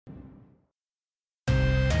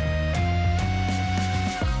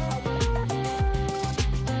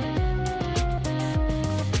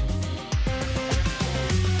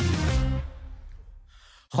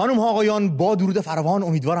خانم ها آقایان، با درود فراوان،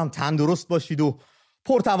 امیدوارم تندرست باشید و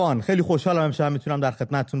پرتوان. خیلی خوشحالم امشب میتونم در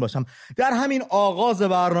خدمتتون باشم. در همین آغاز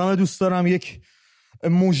برنامه دوست دارم یک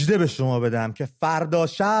مژده به شما بدم که فردا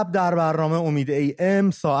شب در برنامه امید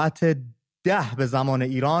AM ساعت 10 به زمان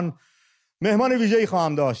ایران مهمان ویژه‌ای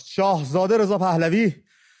خواهم داشت. شاهزاده رضا پهلوی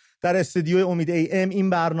در استودیوی امید AM این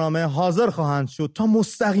برنامه حاضر خواهند شد تا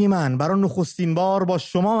مستقیما برای نخستین بار با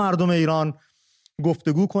شما مردم ایران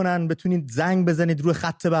گفتگو کنن. بتونید زنگ بزنید، روی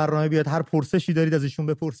خط برنامه بیاد، هر پرسشی دارید از ایشون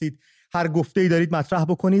بپرسید، هر گفته‌ای دارید مطرح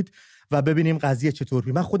بکنید و ببینیم قضیه چطور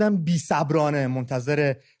میشه. من خودم بی‌صبرانه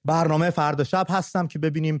منتظر برنامه فردا شب هستم که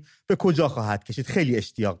ببینیم به کجا خواهد کشید. خیلی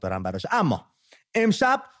اشتیاق دارم براش. اما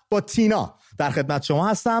امشب با تینا در خدمت شما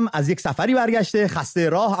هستم. از یک سفری برگشته، خسته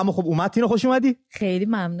راه، اما خب اومد. تینا خوش اومدی. خیلی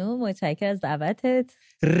ممنون، متشکرم از دعوتت.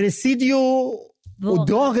 رسیدی و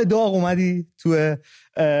داغ اومدی تو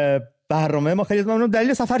برنامه ما. خیلی ممنون.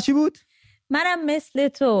 دلیل سفر چی بود؟ منم مثل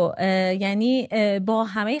تو، یعنی با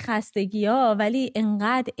همه خستگی‌ها ولی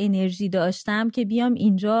انقدر انرژی داشتم که بیام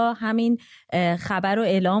اینجا همین خبر رو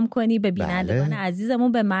اعلام کنی به بینندگان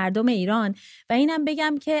عزیزمون، به مردم ایران. و اینم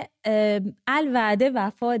بگم که الوعده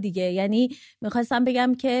وفا دیگه. یعنی میخواستم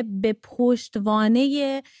بگم که به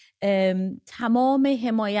پشتوانه تمام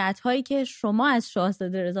حمایت هایی که شما از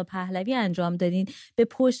شاهزاده رضا پهلوی انجام دادین، به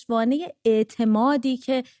پشتوانه اعتمادی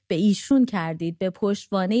که به ایشون کردید، به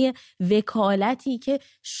پشتوانه وکالتی که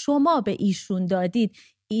شما به ایشون دادید،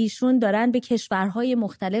 ایشون دارن به کشورهای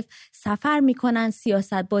مختلف سفر میکنن،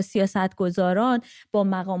 با سیاستگزاران، با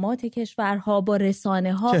مقامات کشورها، با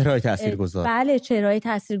رسانه ها، چهرهای تاثیرگذار. بله، چهرهای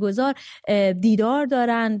تاثیرگذار دیدار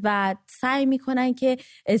دارن و سعی میکنن که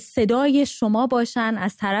صدای شما باشن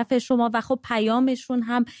از طرف شما. و خب پیامشون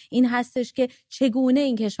هم این هستش که چگونه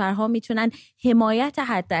این کشورها میتونن حمایت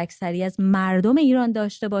حداکثری از مردم ایران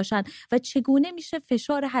داشته باشن و چگونه میشه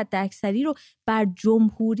فشار حداکثری رو بر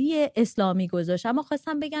جمهوری اسلامی گذاشت. اما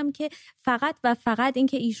خواستم بگم که فقط این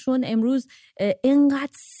که ایشون امروز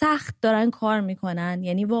اینقدر سخت دارن کار میکنن،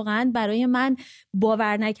 یعنی واقعا برای من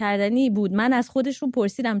باور نکردنی بود. من از خودشون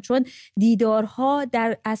پرسیدم، چون دیدارها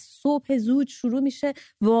از صبح زود شروع میشه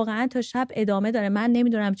واقعا تا شب ادامه داره. من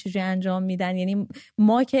نمیدونم چجوری انجام میدن. یعنی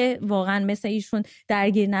ما که واقعا مثل ایشون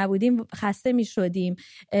درگیر نبودیم خسته میشدیم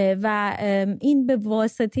و این به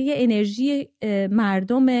واسطه انرژی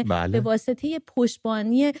مردم، بله. به واسطه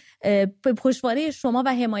پشتوانه شما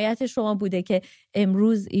و حمایت شما بوده که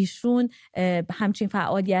امروز ایشون همچین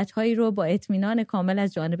فعالیت هایی رو با اطمینان کامل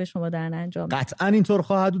از جانب شما دارن انجام میدن. قطعا اینطور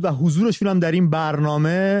خواهد بود و حضورشون هم در این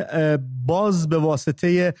برنامه باز به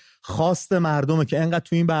واسطه خواست مردمه که انقدر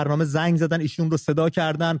تو این برنامه زنگ زدن، ایشون رو صدا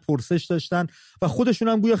کردن، پرسش داشتن و خودشون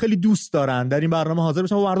هم گویا خیلی دوست دارن در این برنامه حاضر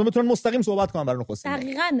بشن و مردم بتونن مستقیم صحبت کنن برای نخستین.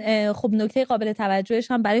 دقیقاً. خب نکته قابل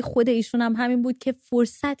توجهش هم برای خود ایشون هم همین بود که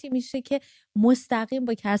فرصتی میشه که مستقیم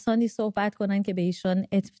با کسانی صحبت کنن که به ایشون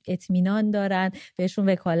اطمینان دارن، بهشون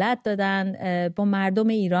وکالت دادن، با مردم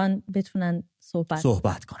ایران بتونن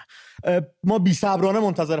صحبت کنن. ما بی‌صبرانه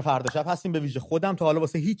منتظر فردا شب هستیم. به ویژه خودم تا حالا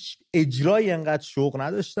واسه هیچ اجرایی انقدر شوق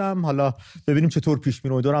نداشتم. حالا ببینیم چطور پیش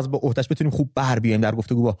میره. امیدوارم از با عهده‌اش بتونیم خوب بر بیایم در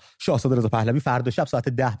گفتگو با شاهزاده رضا پهلوی فردا شب ساعت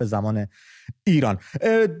 10 به زمان ایران.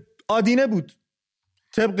 آدینه بود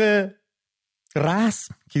طبق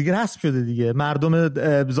رسم که دیگه رسم شده دیگه.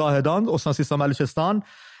 مردم زاهدان استان سیستان بلوچستان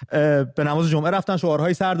به نماز جمعه رفتن،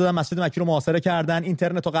 شعارهای سر دادن، مسجد مکی رو محاصره کردن،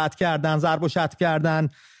 اینترنت رو قطع کردن، ضرب و شتم کردن،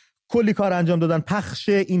 کلی کار انجام دادن. پخش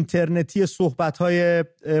اینترنتی صحبت‌های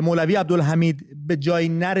مولوی عبدالحمید به جایی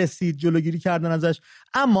نرسید، جلوگیری کردن ازش.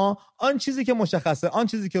 اما آن چیزی که مشخصه، آن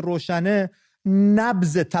چیزی که روشنه،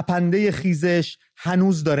 نبض تپنده خیزش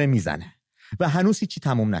هنوز داره میزنه و هنوز هیچی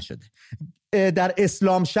تموم نشده. در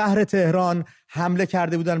اسلام شهر تهران حمله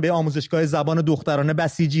کرده بودن به آموزشگاه زبان دخترانه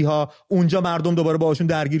بسیجی ها. اونجا مردم دوباره باهاشون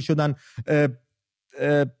درگیر شدن،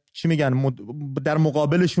 چی میگن، در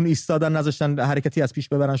مقابلشون ایستادن، نذاشتن حرکتی از پیش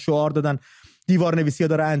ببرن، شعار دادن. دیوار نویسی ها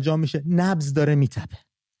داره انجام میشه. نبض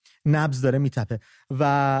داره میتپه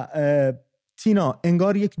و تینا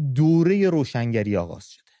انگار یک دوره روشنگری آغاز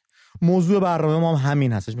شده. موضوع برنامه ما هم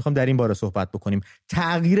همین هستش. میخوام در این باره صحبت بکنیم.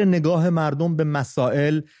 تغییر نگاه مردم به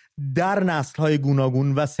مسائل در نسل‌های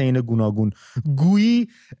گوناگون و سین گوناگون. گویی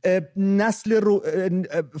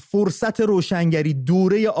فرصت روشنگری،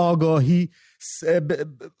 دوره آگاهی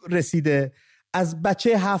رسیده. از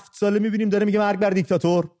بچه 7 ساله میبینیم داره میگه مرگ بر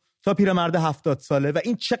دیکتاتور تا پیرمرد 70 ساله و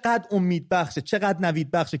این چقدر امید بخشه، چقدر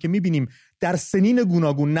نوید بخشه که میبینیم در سنین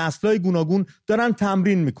گوناگون، نسل‌های گوناگون دارن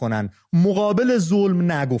تمرین میکنن مقابل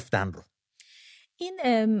ظلم نگفتن رو. این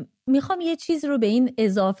میخوام یه چیز رو به این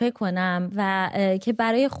اضافه کنم و که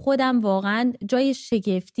برای خودم واقعا جای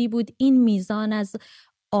شگفتی بود این میزان از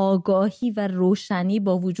آگاهی و روشنی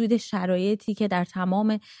با وجود شرایطی که در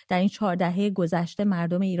این 4 دهه گذشته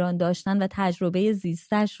مردم ایران داشتن و تجربه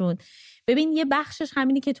زیستشون. ببین یه بخشش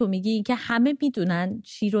همینی که تو میگی که همه میدونن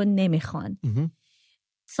چی رو نمیخوان.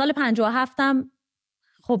 سال 57 هم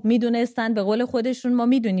خب میدونستن، به قول خودشون ما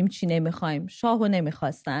میدونیم چی نمیخوایم، شاهو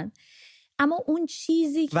نمیخواستن، اما اون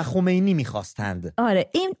چیزی و خمینی میخواستند. آره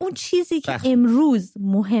اون چیزی که امروز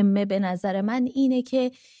مهمه به نظر من اینه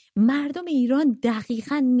که مردم ایران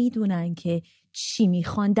دقیقاً میدونن که چی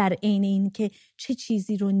میخوان، در عین این که چه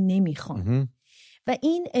چیزی رو نمیخوان. و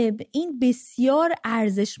این بسیار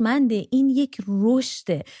ارزشمنده. این یک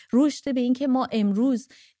رشد به این که ما امروز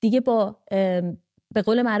دیگه با به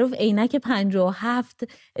قول معروف عینک 57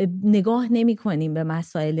 نگاه نمی کنیم به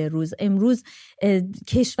مسائل روز. امروز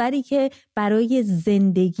کشوری که برای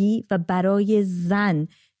زندگی و برای زن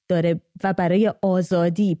داره و برای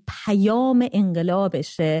آزادی پیام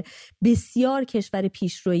انقلابشه، بسیار کشور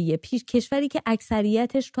پیشرویه، کشوری که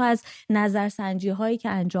اکثریتش تو از نظرسنجی هایی که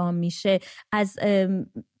انجام میشه، از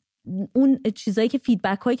اون چیزایی که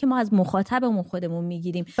فیدبک هایی که ما از مخاطبمون خودمون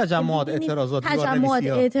میگیریم، تجمعات،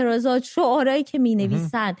 اعتراضات، شعارهایی که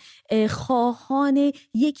مینویسن، خواهان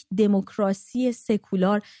یک دموکراسی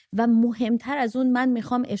سکولار. و مهمتر از اون من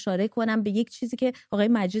میخوام اشاره کنم به یک چیزی که آقای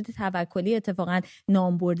مجید توکلی اتفاقا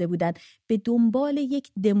نام برده بودن، به دنبال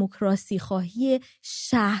یک دموکراسی خواهی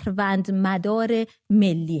شهروند مدار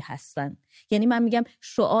ملی هستن. یعنی من میگم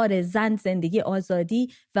شعار زن، زندگی،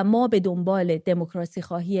 آزادی و ما به دنبال دموکراسی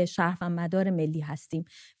خواهی شهروند مدار ملی هستیم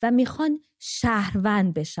و میخوان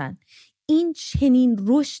شهروند بشن. این چنین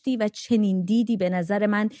رشدی و چنین دیدی به نظر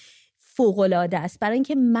من فوق‌العاده است، برای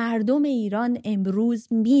اینکه مردم ایران امروز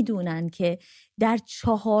میدونن که در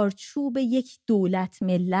چهارچوب یک دولت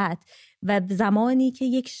ملت و زمانی که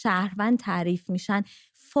یک شهروند تعریف میشن،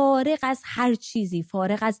 فارغ از هر چیزی،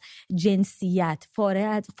 فارغ از جنسیت،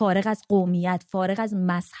 فارغ از قومیت، فارغ از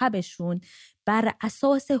مذهبشون، بر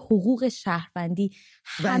اساس حقوق شهروندی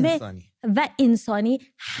و انسانی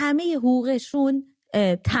همه حقوقشون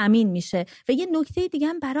تامین میشه. و یه نکته دیگه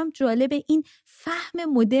هم برام جالبه، این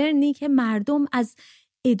فهم مدرنی که مردم از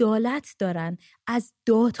عدالت دارن، از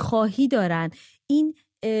دادخواهی دارن، این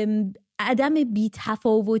عدم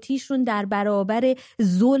بی‌تفاوتیشون در برابر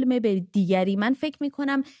ظلم به دیگری. من فکر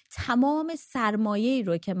میکنم تمام سرمایه‌ای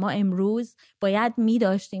رو که ما امروز باید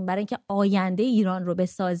می‌داشتیم برای اینکه آینده ایران رو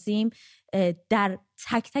بسازیم در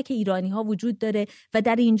تک تک ایرانی ها وجود داره و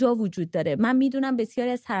در اینجا وجود داره. من میدونم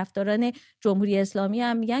بسیاری از طرفداران جمهوری اسلامی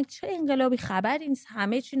هم میگن چه انقلابی، خبری نیست،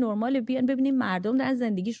 همه چی نرماله، بیان ببینیم مردم دارن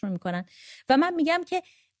زندگیشون میکنن. و من میگم که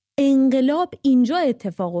انقلاب اینجا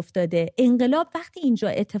اتفاق افتاده. انقلاب وقتی اینجا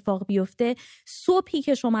اتفاق بیفته، صبحی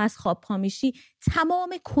که شما از خواب پا میشی، تمام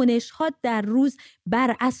کنش‌ها در روز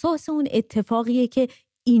بر اساس اون اتفاقیه که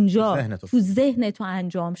اینجا تو ذهن تو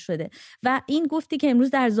انجام شده. و این گفتی که امروز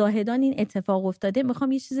در زاهدان این اتفاق افتاده.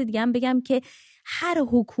 میخوام یه چیز دیگه هم بگم که هر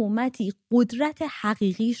حکومتی قدرت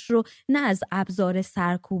حقیقیش رو نه از ابزار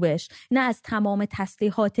سرکوبش، نه از تمام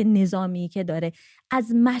تسلیحات نظامی که داره،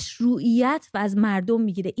 از مشروعیت و از مردم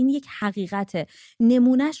میگیره. این یک حقیقته.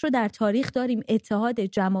 نمونهش رو در تاریخ داریم. اتحاد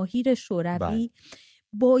جماهیر شوروی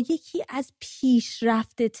با یکی از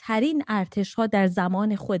پیشرفته ترین ارتش‌ها در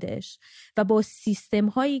زمان خودش و با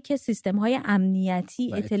سیستم‌های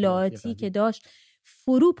امنیتی اطلاعاتی که داشت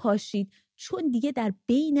فرو پاشید، چون دیگه در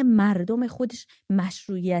بین مردم خودش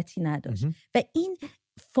مشروعیتی نداشت. و این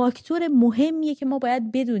فاکتور مهمیه که ما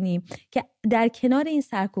باید بدونیم که در کنار این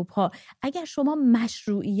سرکوب‌ها اگر شما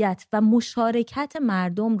مشروعیت و مشارکت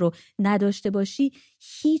مردم رو نداشته باشی،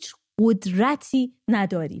 هیچ قدرتی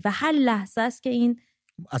نداری و هر لحظه است که این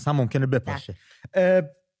اصلا ممکنه بپاشه.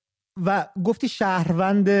 و گفتی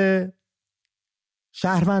شهروند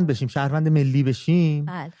بشیم، شهروند ملی بشیم.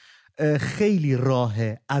 خیلی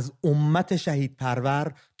راهه از امت شهید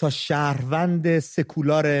پرور تا شهروند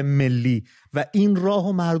سکولار ملی و این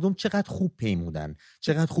راهو مردم چقدر خوب پیمودن،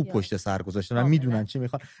 چقدر خوب پشت سر گذاشتن و میدونن چی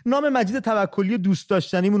میخوان. نام مجید توکلی دوست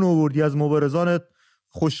داشتنیمون آوردی، از مبارزان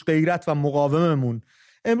خوش غیرت و مقاوممون.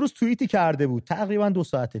 امروز توییتی کرده بود تقریبا 2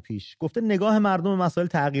 ساعت پیش، گفته نگاه مردم به مسائل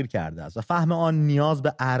تغییر کرده است و فهم آن نیاز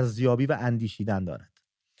به ارزیابی و اندیشیدن دارد.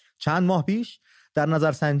 چند ماه پیش در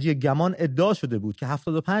نظرسنجی گمان ادعا شده بود که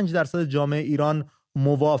 75% جامعه ایران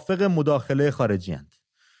موافق مداخله خارجی اند.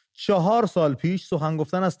 4 سال پیش سخن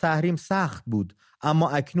گفتن از تحریم سخت بود، اما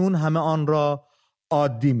اکنون همه آن را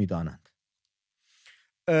عادی می‌دانند.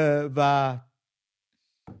 و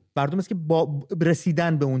مردم است که با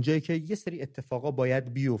رسیدن به اونجایی که یه سری اتفاقا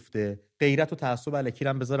باید بیفته، غیرت و تعصب الکی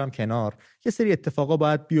رو بذارم کنار، یه سری اتفاقا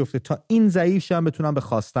باید بیفته تا این ضعیف شم بتونم به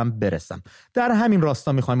خواستم برسم. در همین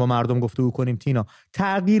راستا میخوایم با مردم گفتگو کنیم. تینا،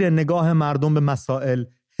 تغییر نگاه مردم به مسائل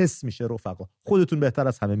حس میشه رفقا. خودتون بهتر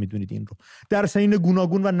از همه میدونید این رو. در سنین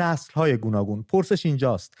گوناگون و نسل‌های گوناگون پرسش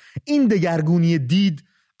اینجاست: این دگرگونی دید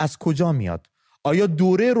از کجا میاد؟ آیا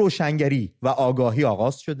دوره روشنگری و آگاهی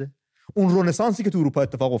آغاز شده؟ اون رنسانسی که تو اروپا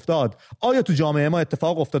اتفاق افتاد آیا تو جامعه ما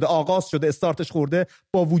اتفاق افتاده، آغاز شده، استارتش خورده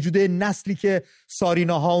با وجود نسلی که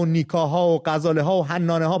ساریناها و نیکاها و غزاله ها و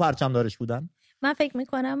حنانه ها پرچمدارش بودن؟ من فکر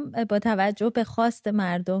میکنم با توجه به خواست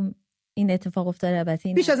مردم این اتفاق افتاده.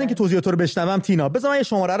 البته بیش از اینکه توضیحات رو بشنوم تینا، بذار من یه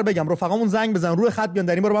شماره رو بگم، رفقامون زنگ بزن، روی خط بیان،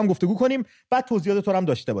 در این باره با هم گفتگو کنیم، بعد توضیحات تو رو هم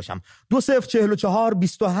داشته باشم. 2044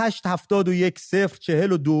 28 71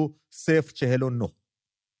 042 049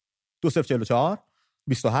 2044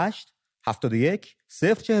 28 71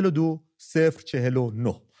 042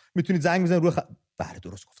 049. میتونید زنگ بزنید روی بله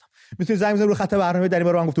درست گفتم، میتونید زنگ بزنید روی خط برنامه در این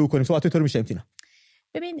باره با هم گفتگو کنیم. صحبت تو رو میشم تینا.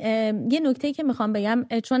 ببین یه نکته‌ای که میخوام بگم،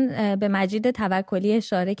 چون به مجید توکلی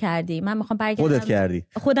اشاره کردی، من میخوام برگردم. خودت کردی.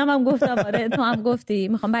 خودم هم گفتم، آره تو هم گفتی.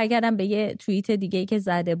 میخوام برگردم به یه توییت دیگه‌ای که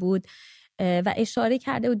زده بود و اشاره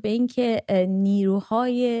کرده بود به این که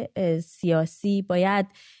نیروهای سیاسی باید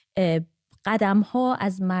قدم‌ها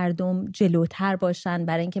از مردم جلوتر باشن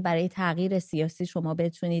برای اینکه برای تغییر سیاسی شما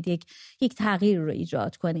بتونید یک تغییر رو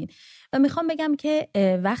ایجاد کنین. و میخوام بگم که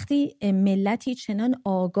وقتی ملتی چنان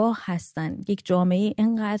آگاه هستن، یک جامعه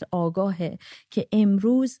اینقدر آگاهه که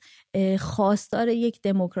امروز خواستار یک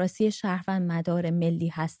دموکراسی شهروند مدار ملی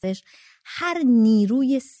هستش، هر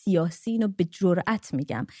نیروی سیاسی، اینو به جرئت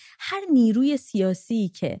میگم، هر نیروی سیاسی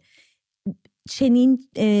که چنین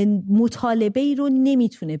مطالبه‌ای رو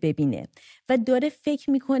نمیتونه ببینه و داره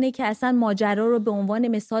فکر میکنه که اصلا ماجرا رو به عنوان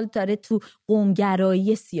مثال داره تو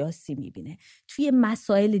قومگرایی سیاسی میبینه، توی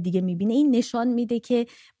مسائل دیگه میبینه، این نشان میده که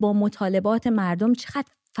با مطالبات مردم چقدر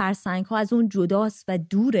فرسنگ ها از اون جداست و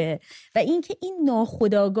دوره و اینکه این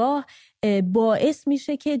ناخودآگاه باعث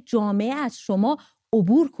میشه که جامعه از شما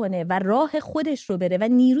عبور کنه و راه خودش رو بره و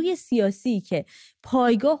نیروی سیاسی که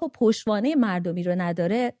پایگاه و پشتوانه مردمی رو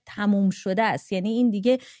نداره تموم شده است. یعنی این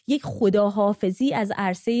دیگه یک خداحافظی از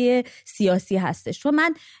عرصه سیاسی هستش. چون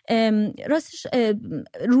من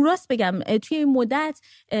راست بگم توی این مدت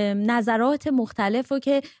نظرات مختلف رو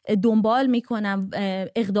که دنبال میکنم،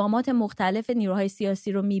 اقدامات مختلف نیروهای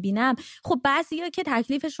سیاسی رو میبینم، خب بعضیا که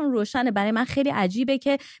تکلیفشون روشنه. برای من خیلی عجیبه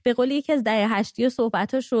که به قول یکی از دهه 80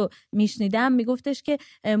 صحبتاش رو میشنیدم، میگفتش که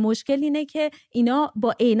مشکل اینه که اینا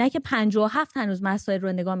با عینک 57 هنوز مسائل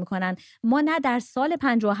رو نگاه میکنن. ما نه در سال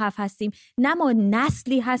 57 هستیم، نه ما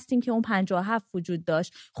نسلی هستیم که اون 57 وجود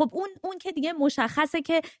داشت. خب اون که دیگه مشخصه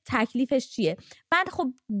که تکلیفش چیه. بعد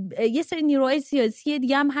خب یه سری نیروهای سیاسی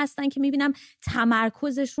دیگه هم هستن که میبینم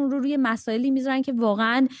تمرکزشون رو روی مسائلی میذارن که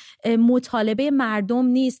واقعا مطالبه مردم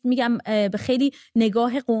نیست. میگم خیلی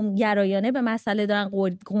نگاه قومگرایانه به مسئله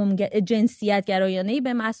دارن، جنسیت گرایانه‌ای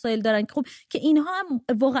به مسائل دارن. خب که اینها هم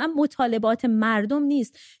واقعا مطالبات مردم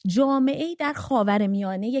نیست. جامعه‌ای در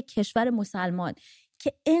خاورمیانه، یک کشور مسلمان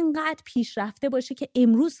که اینقدر پیشرفته باشه که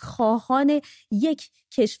امروز خواهان یک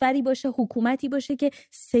کشوری باشه، حکومتی باشه که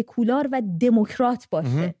سکولار و دموکرات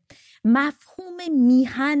باشه، مفهوم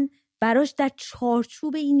میهن براش در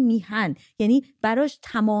چارچوب این میهن، یعنی براش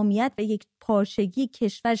تمامیت و یک پارچگی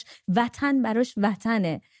کشورش، وطن براش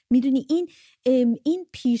وطنه. میدونی این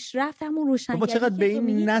پیشرفت همون روشنگری ما چقدر به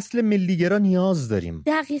این نسل ملیگرا نیاز داریم.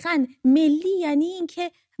 دقیقاً. ملی یعنی این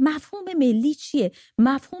که مفهوم ملی چیه؟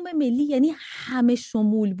 مفهوم ملی یعنی همه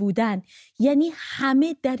شمول بودن، یعنی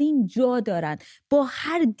همه در این جا دارن، با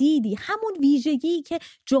هر دیدی، همون ویژگی که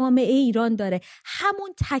جامعه ایران داره، همون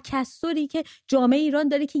تکثری که جامعه ایران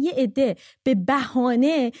داره که یه عده به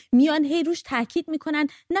بهانه میان هی روش تاکید میکنن،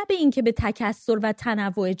 نه به این که به تکثر و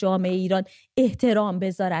تنوع جامعه ایران احترام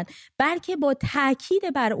بذارن، بلکه با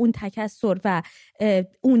تاکید بر اون تکثر و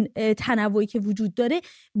اون تنوعی که وجود داره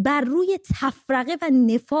بر روی تفرقه و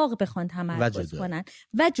نفاق بخوان تمرکز کنن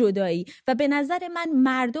و جدایی. و به نظر من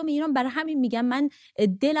مردم ایران، برای همین میگم من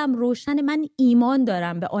دلم روشن، من ایمان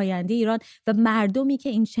دارم به آینده ایران و مردمی که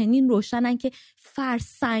این چنین روشنن که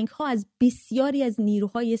فرسنگ ها از بسیاری از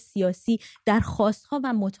نیروهای سیاسی در خواستها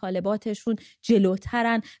و مطالباتشون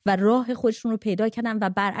جلوترن و راه خودشون رو پیدا کردن و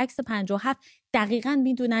برعکس 57 دقیقاً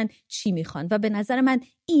میدونن چی میخوان. و به نظر من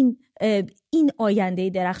این آینده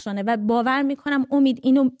درخشانه و باور میکنم، امید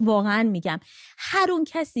اینو واقعاً میگم، هر اون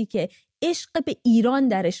کسی که عشق به ایران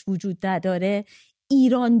درش وجود نداره،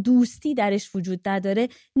 ایران دوستی درش وجود نداره،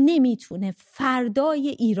 نمیتونه فردای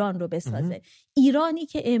ایران رو بسازه. ایرانی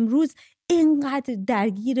که امروز اینقدر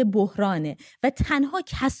درگیر بحرانه و تنها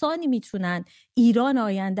کسانی میتونن ایران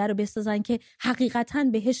آینده رو بسازن که حقیقتاً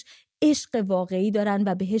بهش عشق واقعی دارن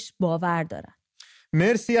و بهش باور دارن.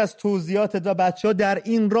 مرسی از توضیحاتت. و بچه‌ها در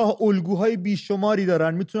این راه الگوهای بیشماری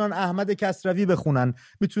دارن، میتونن احمد کسروی بخونن،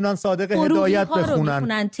 میتونن صادق هدایت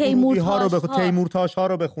بخونن، تیمورتاش ها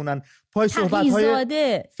رو بخونن، پای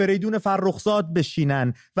صحبت‌های فریدون فرخزاد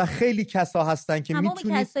بشینن و خیلی کسا هستن که میتونید،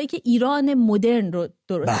 تمام کسایی که ایران مدرن رو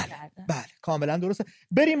درست کردن. بله کاملا درسته.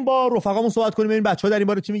 بریم با رفقامون صحبت کنیم ببینیم بچه‌ها در این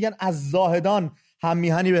باره چی میگن. از زاهدان هم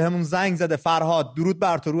میهنی بهمون زنگ زده. فرهاد درود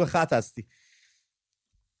بر تو، روی خط هستی.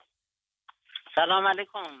 سلام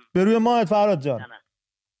علیکم. به روی ماهت فرهاد جان.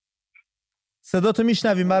 صدا تو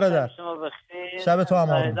میشنویم برادر. شما بخیر. شب تو هم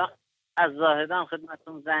آروم. از زاهدان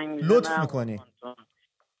خدمتتون زنگ میزنم. لطف میکنی.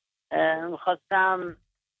 میخواستم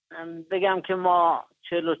بگم که ما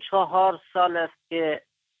 44 سال است که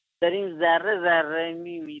داریم ذره ذره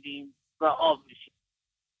میمیریم و آب میشیم.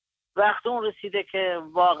 وقت اون رسیده که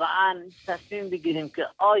واقعا تصمیم بگیریم که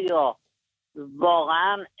آیا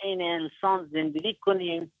واقعا این انسان زندگی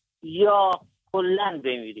کنیم یا کلن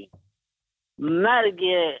بمیریم. مرگ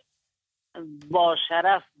با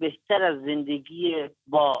شرف بهتر از زندگی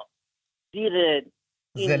با زیر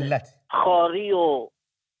این خاری و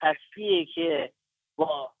پسیه که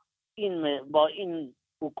با این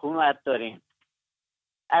حکومت داریم.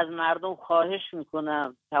 از مردم خواهش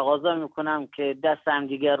میکنم، تقاضا میکنم که دست هم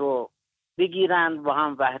دیگر رو بگیرن و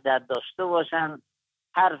هم وحدت داشته باشن،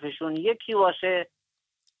 حرفشون یکی باشه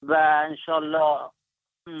و انشالله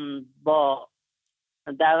با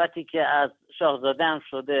دعوتی که از شاهزاده هم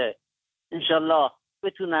شده انشالله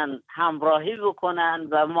بتونن همراهی بکنن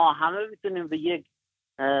و ما همه بتونیم به یک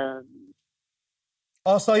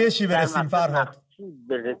آسایشی برسیم.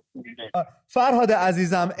 فرهاد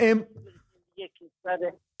عزیزم،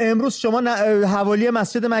 امروز شما حوالی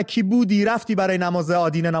مسجد مکی بودی، رفتی برای نماز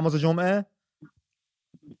آدینه، نماز جمعه؟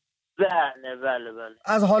 بله.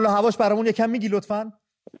 از حال و هواش برامون یکم میگی لطفاً؟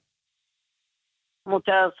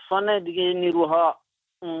 متاسفانه دیگه نیروها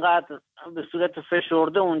اونقدر به صورت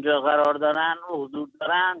فشرده اونجا قرار دارن و حضور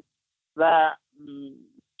دارن و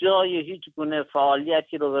جای هیچ گونه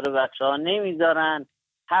فعالیتی رو برای بچه‌ها نمیذارن.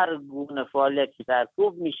 هر گونه فعالیتی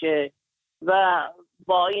سرکوب میشه و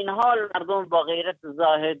با این حال مردم با غیرت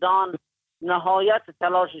زاهدان نهایت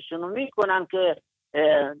تلاششون رو میکنن که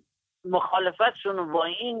مخالفتشون رو با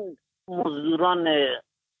این مزدوران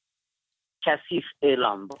کثیف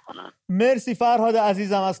اعلام بکنن. مرسی فرهاد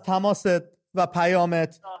عزیزم از تماست و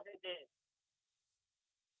پیامت.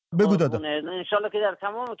 بگو دادا. انشالله که در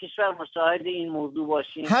تمام کشور مشاهد این موضوع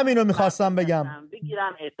باشیم. همینو میخواستم بگم.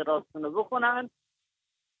 بگیرن اعتراضشون رو بکنن.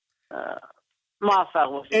 موفق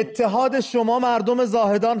باشید. اتحاد شما مردم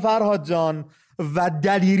زاهدان فرهاد جان و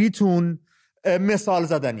دلیریتون مثال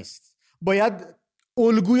زدنی است. باید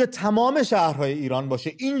الگوی تمام شهرهای ایران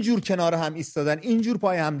باشه. اینجور کنار هم ایستادن، اینجور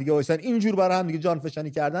پای هم دیگه وایسادن، اینجور برای هم دیگه جان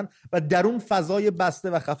فشانی کردن و در اون فضای بسته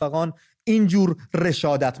و خفقان اینجور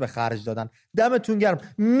رشادت به خرج دادن. دمتون گرم.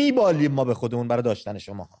 میبالیم ما به خودمون برای داشتن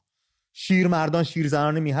شماها. شیرمردان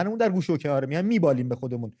شیرزنان میهنمون در گوش و کنار میهن میبالیم به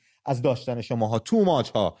خودمون از داشتن شماها.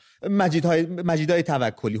 توماچ‌ها، مجیدای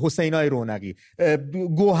توکلی، حسینای رونقی،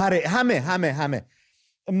 گوهر، همه.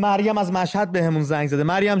 مریم از مشهد بهمون زنگ زده.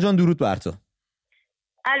 مریم جان درود بر تو.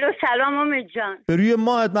 الو سلام امید جان. به روی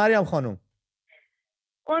ماهت مریم خانم.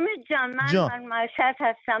 امید جان من مشهد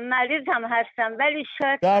هستم، مریضم هستم ولی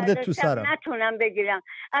شاید دردت تو سرم نتونم بگیرم.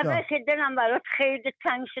 اول که دلم برات خیلی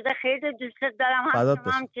تنگ شده، خیلی دوست دارم،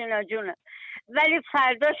 هم جنا جونه. ولی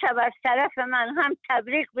فردا شب از طرف من هم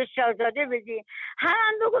تبریک به شاهزاده بدی،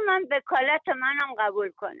 هم بگو من وکالت منم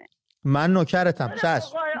قبول کنه. من نوکرتم. چشم.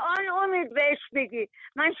 قرآن امید بهش بگی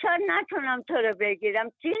من شاید نتونم تو رو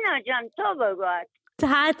بگیرم. تینا جان تو بگو.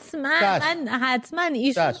 حتما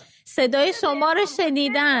ایشون صدای شما رو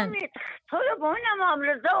شنیدن. تو رو به اونم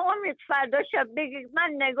آمرزا امید فردا شب بگی من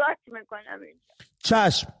نگاهت میکنم اینجا.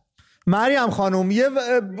 چشم. مریم خانم یه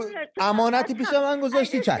امانتی پیش من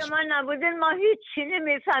گذاشتی. چشم. شما نبودین ما هیچی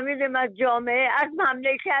نمیفهمیدیم از جامعه، از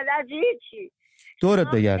مملکت، از هیچی. دورت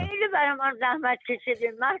بگردم. خیلی برای ما زحمت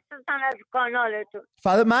کشیدیم، مخصوصا از کانالتون.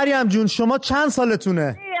 مریم جون شما چند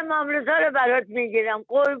سالتونه؟ یه مامرزا رو برات میگیرم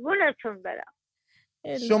قربونتون برم.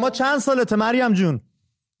 شما چند سالته مریم جون؟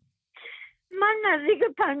 من نزدیک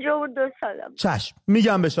 52 سالم. چشم.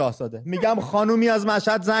 میگم به شاهزاده، میگم خانومی از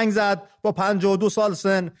مشهد زنگ زد با 52 سال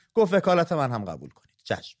سن، گفت وکالت من هم قبول کنید.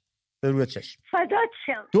 چشم. به روی چشم. فدات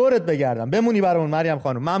شم. دورت بگردم. بمونی برامون مریم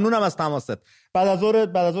خانم. ممنونم از تماست. بعد از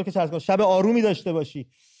ظهر که چرخ شب آرومی داشته باشی.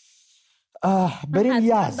 بریم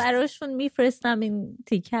یزد. براشون میفرستم این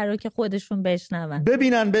تیکر رو که خودشون بشنون،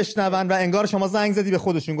 بشنون و انگار شما زنگ زدی به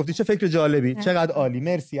خودشون گفتی چه فکر جالبی. چقدر عالی.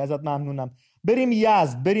 مرسی ازت، ممنونم. بریم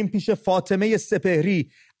یزد. بریم پیش فاطمه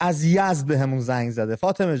سپهری از یزد بهمون زنگ زده.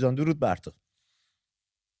 فاطمه جان درود بر تو.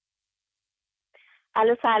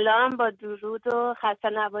 الو سلام، با درود و خسته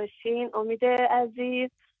نباشین امید عزیز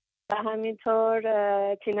و همینطور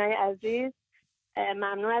تینای عزیز.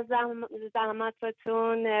 ممنون از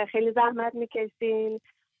زحمتاتون، خیلی زحمت میکشین،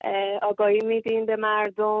 آگاهی میدین به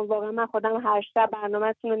مردم. واقعا من خودم هر شب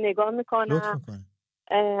برنامه‌تون رو نگاه میکنم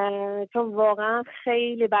چون واقعا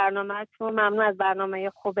خیلی برنامه‌تون. ممنون از برنامه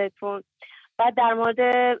خوبتون. بعد در مورد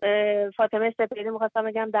فاطمه سپهری میخواستم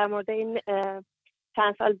بگم در مورد این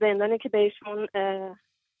چند سال زندانی که بهشون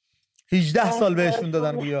 18 سال بهشون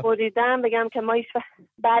دادن گویا. بریدم بگم که ما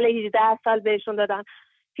بله 18 سال بهشون دادن.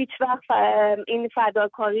 هیچ وقت این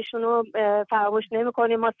فداکاریشون رو فراموش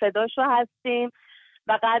نمی‌کنیم. ما صداشو هستیم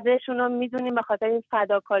و قدرشون رو میدونیم به خاطر این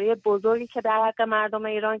فداکاری بزرگی که در حق مردم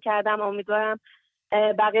ایران کردم. امیدوارم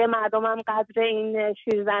بقیه مردم هم قدر این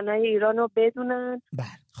شیرزنای ایران رو بدونن. بله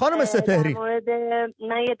خانم سپهری، در مورد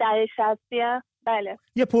من یه دهه 60 بله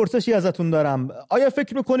یه پرسشی ازتون دارم. آیا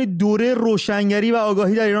فکر میکنید دوره روشنگری و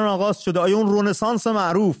آگاهی در ایران آغاز شده؟ آیا اون رنسانس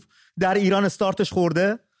معروف در ایران استارتش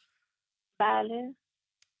خورده؟ بله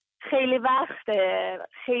خیلی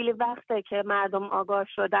وقته که مردم آگاه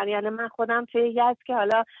شدن. یعنی من خودم توی یزد که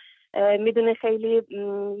حالا میدونه خیلی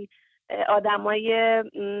آدمای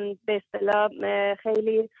به اصطلاح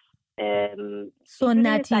خیلی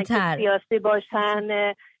سنتی تر سیاسی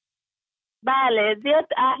باشن، بله زیاد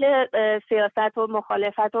اهل سیاست و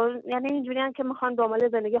مخالفت و یعنی اینجوری هم که میخوان دنبال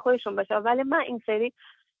زندگی خودشون باشه. ولی من این سری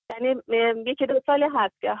یعنی 1-2 سال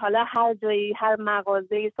هست که حالا هر جایی هر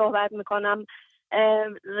مغازه‌ای صحبت میکنم،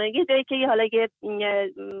 یه جایی که حالا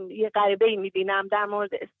یه غریبه‌ای میبینم در مورد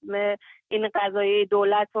اسم این قضایه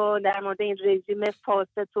دولت و در مورد این رژیم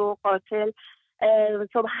فاسد و قاتل،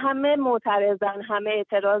 خب همه معترضن، همه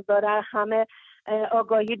اعتراض دارن، همه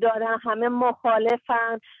آگاهی دارن، همه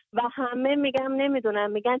مخالفن و همه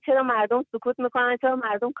نمیدونن، میگن چرا مردم سکوت میکنن، چرا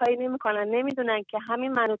مردم کاری نمیکنن. نمیدونن که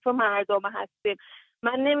همین من و تو مردم هستیم.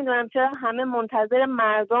 من نمیدونم چرا همه منتظر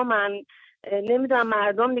مردمن. نمیدونم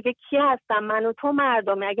مردم دیگه کی هستن؟ من و تو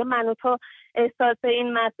مردمه. اگه من و تو احساس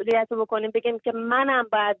این مسئولیت رو بکنیم، بگیم که منم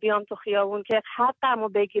باید بیام تو خیابون که حقم رو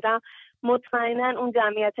بگیرم، مطمئنا اون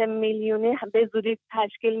جمعیت میلیونی به زودی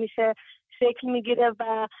تشکیل میشه، شکل میگیره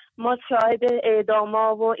و ما شاهد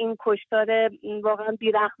اعداما و این کشتار واقعا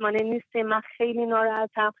بیرحمانه نیستیم. من خیلی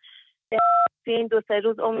ناراحتم. این 2-3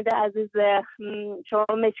 روز امید عزیز شما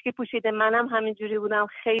مشکی پوشیده، منم همینجوری بودم.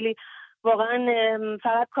 خیلی واقعا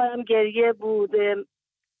فقط کارم گریه بود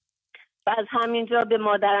و از همینجا به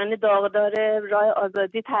مادران داغدار راه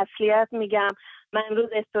آزادی تسلیت میگم. من امروز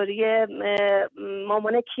استوری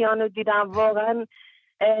مامان کیانو دیدم، واقعا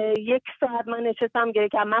 1 ساعت من نشستم گریه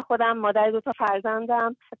کردم. من خودم مادر 2 تا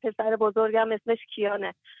فرزندم، پسر بزرگم اسمش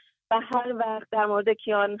کیانه و هر وقت در مورد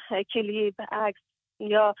کیان کلیپ، عکس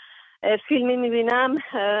یا فیلمی میبینم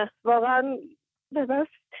واقعا بس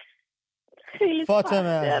خیلی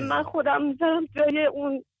فاطمه من خودم میذارم جای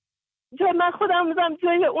اون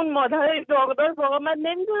جای اون مادر داغدار. واقعا من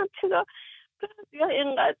نمیدونم چرا یا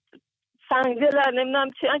اینقدر سنگدلن،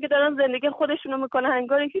 نمیدونم چی، اگه دارن زندگی خودشونو میکنه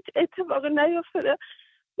انگار هیچ اتفاقی نیفتاده.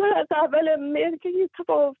 من از اول مهر که هیچ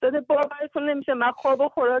اتفاق افتاده باورتون نمیشه. من خواب و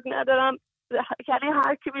خوراک ندارم. یعنی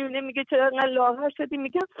هر کی میبینه میگه چرا انقدر لاغر شدی.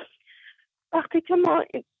 میگم وقتی که ما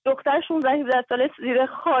دختر 16-17 ساله زیر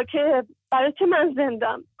خاکه، برای چه من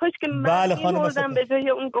زندم؟ کاش که من می‌مردم به جای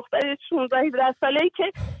اون دختر 16-17 ساله‌ای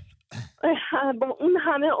که با اون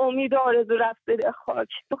همه امید و آرزو رفت زیر خاک.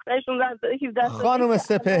 دختر 16-17 ساله خانم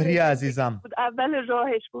سپهری عزیزم، اول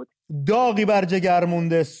راهش بود. داغی بر جگر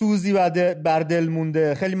مونده، سوزی بر دل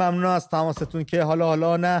مونده. خیلی ممنون از تماستون که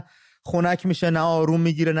حالا نه خنک میشه، نه آروم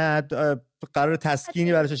میگیره، نه قرار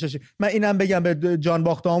تسکینی برش بشه. من اینم بگم به جان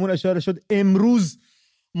باخته‌هامون اشاره شد، امروز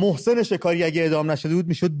محسن شکاری اگه اعدام نشده بود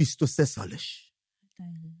میشد 23 سالش.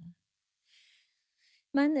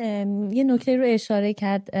 من یه نکته رو اشاره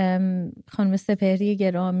کرد خانم سپهری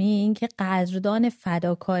گرامی، این که قدردان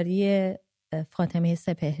فداکاری فاطمه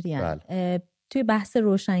سپهری هم. بله. توی بحث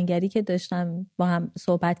روشنگری که داشتم با هم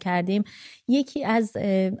صحبت کردیم، یکی از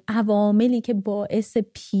عواملی که باعث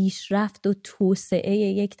پیشرفت و توسعه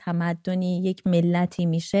یک تمدنی، یک ملتی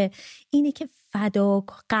میشه، اینه که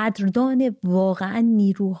قدردان واقعا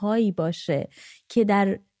نیروهایی باشه که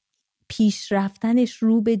در پیشرفتنش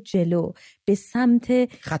رو به جلو به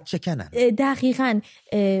سمت خط چکنن دقیقاً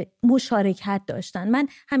مشارکت داشتن. من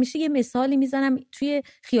همیشه یه مثالی میزنم، توی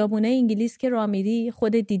خیابونه انگلیس که راه میری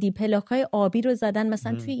خودت دیدی پلاکای آبی رو زدن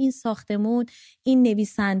مثلا توی این ساختمون این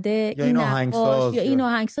نویسنده، این نقاش یا این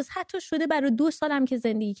آهنگساز حتی شده برای 2 سال هم که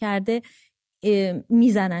زندگی کرده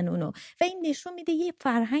میزنن اونو و این نشون میده یه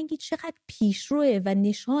فرهنگی چقدر پیشروه و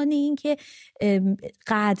نشان این که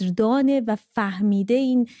قدردانه و فهمیده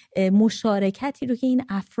این مشارکتی رو که این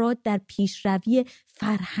افراد در پیشروی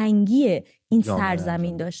فرهنگی این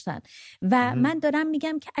سرزمین داشتن و من دارم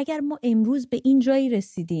میگم که اگر ما امروز به این جایی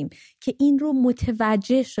رسیدیم که این رو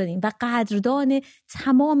متوجه شدیم و قدردان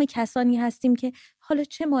تمام کسانی هستیم که حالا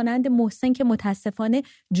چه مانند محسن که متاسفانه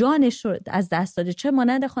جانش رو از دست داده، چه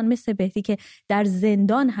مانند خانم سپهری که در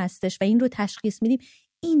زندان هستش و این رو تشخیص میدیم،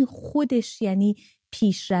 این خودش یعنی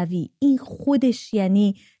پیشروی، این خودش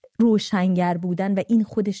یعنی روشنگر بودن و این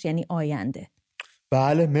خودش یعنی آینده.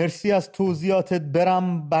 بله مرسی از توضیحاتت.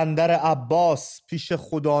 برم بندر عباس پیش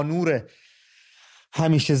خدانور،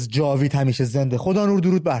 همیشه جاوید همیشه زنده. خدانور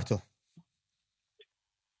درود بر تو.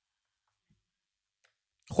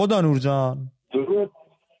 خدانور جان درود.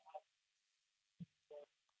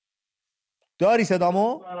 داری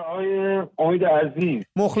صدامو؟ برای امید عزیز.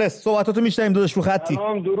 مخلص، صحبتاتو میشنویم داداش رو خطی.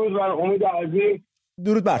 سلام، درود بر امید عزیز.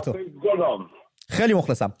 درود بر تو. خیلی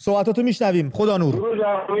مخلصم، صحبتاتو میشنویم. خدا نور. درود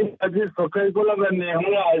بر امید عزیز، کوکای گلم و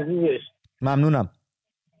مهمون عزیزش. ممنونم.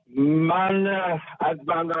 من از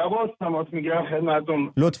بندر عباس تماس میگیرم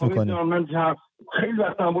خدمتتون. لطف میکنید. من خیلی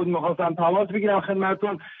وقتم بود میخواستم تماس بگیرم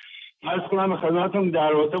خدمتتون. عرض کنم خدمتتون در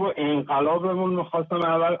رابطه با انقلابمون میخواستم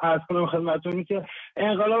اول عرض کنم خدمتتون که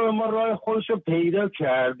انقلاب ما راه خودش رو پیدا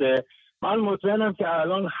کرده. من مطمئنم که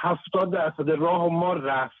الان 70% راه ما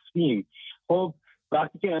رفتیم. خب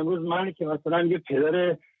وقتی که امروز من که مثلا یه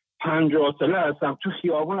پدر 50 ساله هستم تو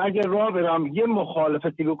خیابون اگه راه برم یه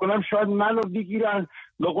مخالفتی بکنم شاید منو بگیرن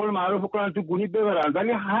به قول معروف کنن تو گونی ببرن،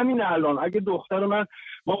 ولی همین الان اگه دختر من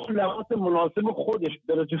با لباس مناسب خودش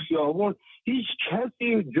بره تو خیابون هیچ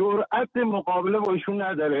کسی جرأت مقابله با ایشون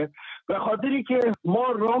نداره، به خاطری که ما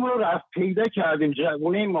راه رو رفت پیدا کردیم.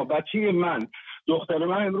 جوونه ما، بچه من، دختر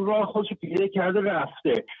من امروز راه خودش پیدا کرده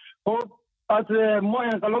رفته. خب از ما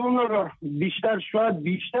انقلابمون رو بیشتر شاید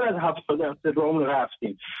بیشتر از 70% راهمون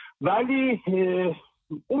رفتیم، ولی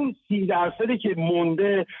اون 30% که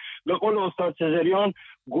مونده به قول استاد چجریان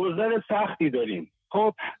گذر سختی داریم.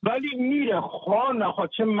 خب ولی میره خواه نخواه،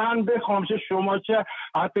 چه من بخوام چه شما چه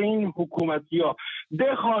حتی این حکومتی ها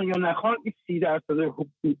بخوان یا نخوان، این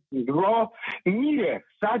 30% راه میره،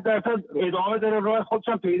 100% ادامه داره، راه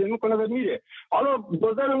خودشم پیدا میکنه و میره. حالا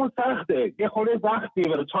گذرمون سخته، یه خورده وقت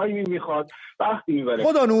میبره، تایمی میخواد، وقتی میبره.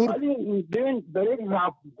 خدا نور. ولی ببین برای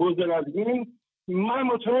گذر از این من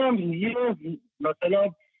مطمئنم یه مثلا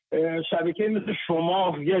شبکه مثل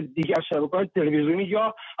شما یا دیگر شبکه‌های تلویزیونی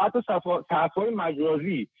یا حتی صفحه‌های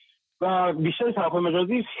مجازی و بیشتر صفحه‌های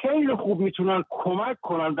مجازی خیلی خوب میتونن کمک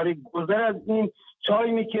کنن برای گذر از این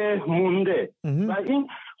تایمی که مونده و این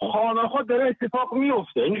خانه‌ها داره اتفاق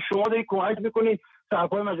میفته. این شما دارید کمک میکنید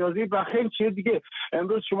صفحه‌های مجازی و خیلی چیز دیگه.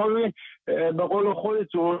 امروز شما ببینید به قول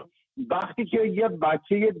خودتون وقتی که یه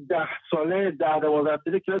بچه 10 ساله 10-12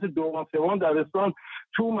 ساله کلاس دوم سوم دبستان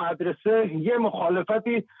تو مدرسه یه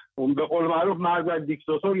مخالفتی به قول معروف مرگ بر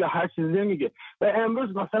دیکتاتور یا هر چیزی میگه و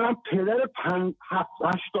امروز مثلا پدر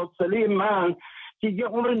 80 ساله من که یه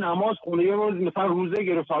عمر نماز خونه یه روز مثلا روزه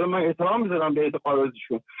گرفت، حالا من احترام میذارم به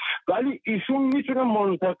اعتقاداتشون، ولی ایشون میتونه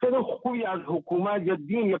منتقد خوبی از حکومت یا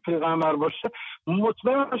دین یا پیغمبر باشه.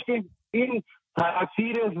 مطمئن باشه که این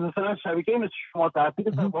تأثیر مثلا شبکه مثل شما،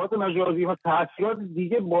 تأثیر صفحات مجازی ها، تأثیرات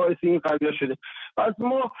دیگه باعث این قضیه شده. پس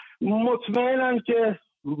ما مطمئنن که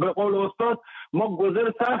به قول استاد ما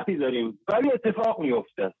گذر سختی داریم ولی اتفاق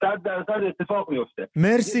میفته، 100% اتفاق میفته.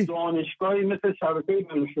 مرسی. دانشگاهی مثل شبکه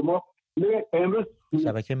من و شما امروز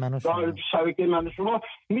شبکه من و شما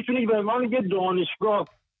میتونید به عنوان یه دانشگاه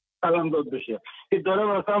قلمداد بشه که داره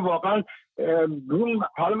مثلا واقعا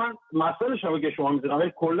حالا من مسئله شبکه شما میذارم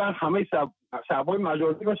ولی کلا همه شبکه‌های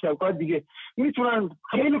مجازی و شبکه‌های دیگه میتونن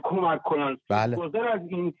خیلی کمک کنن. بله. گذر از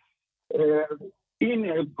این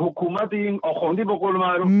حکومت این آخوندی به قول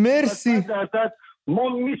معروف. مرسی. ما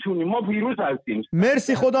میتونیم، ما پیروز هستیم.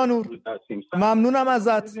 مرسی خدا نور. ممنونم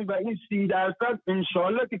ازت و این 30%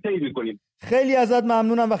 انشالله که طی می‌کنیم. خیلی ازت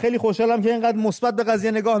ممنونم و خیلی خوشحالم که اینقدر مثبت به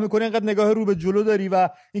قضیه نگاه می‌کنی، اینقدر نگاه رو به جلو داری و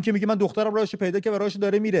اینکه میگه من دخترم راهش پیدا که راهش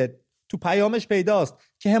داره میره، تو پیامش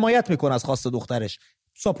پیداست که حمایت میکنه از خواست دخترش،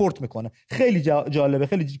 ساپورت میکنه. خیلی جالبه،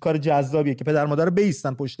 خیلی کار جذابیه که پدر مادر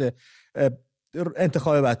بیستن پشت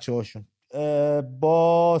انتخاب بچه‌هاشون.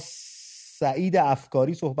 با سعید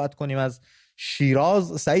افکاری صحبت کنیم از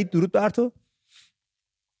شیراز. سعید درود بر تو.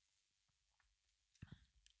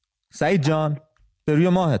 سعید جان به روی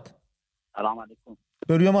ماهت. سلام علیکم.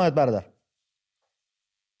 به روی ماهت برادر.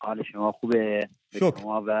 حال شما خوبه؟ شکر.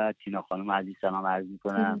 شما و تینا خانم عزیز سلام عرض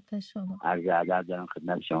می‌کنم. عرض ادب دارم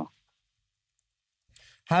خدمت شما.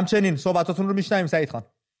 همچنین صحبتاتون رو میشنویم سعید خان.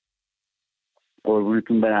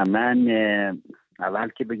 قربونتون برم. من اول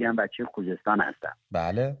که بگم بچه خوزستان هستم.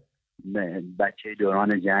 بله. بچه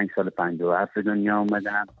دوران جنگ سال 57 به دنیا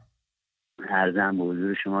اومدم. عرضم به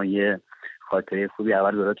حضور شما یه خاطره خوبی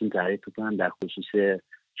اول براتون تعریف کنم در خصوص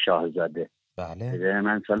شاهزاده. بله.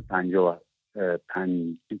 من سال 52-53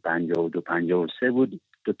 بود.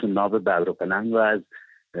 2 ناو ببر و پلنگ رو از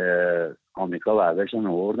آمریکا برداشتن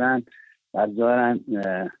آوردن. بعد ظاهرا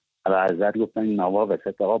حضرت گفتن این ناوها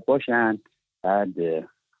وسط آب باشن. بعد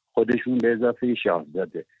خودشون به اضافه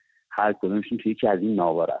شاهزاده هر کدومشون توی یکی از این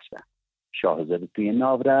ناوها رفتن. شاهزاده توی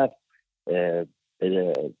ناو رفت،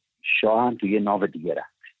 شاه هم توی ناو دیگه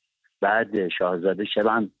رفت. بعد شاهزاده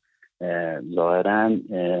شبم ظاهرا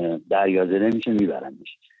دریازده میشه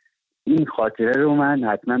میبرندش. این خاطره رو من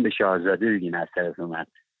حتما به شاهزاده بگین از طرف من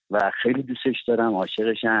و خیلی دوستش دارم،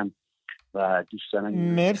 عاشقشم و دوست دارم.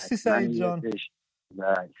 مرسی سعید جان،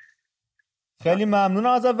 خیلی ممنونم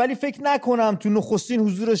ازت. ولی فکر نکنم تو نخستین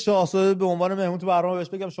حضور شاهزاده به عنوان مهمون تو برنامه بهش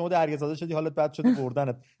بگم شما دریازده شدی حالت بد شده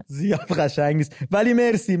بردنت. زیاد قشنگ نیست. ولی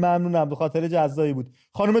مرسی، ممنونم، به خاطر جزایی بود.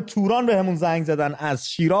 خانم توران بهمون زنگ زدن از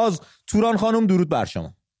شیراز. توران خانم درود بر شما.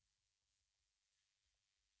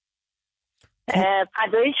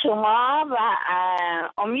 فدای شما و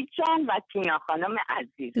امید جان و تینا خانم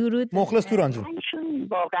عزیز. درود. مخلص توران جون. من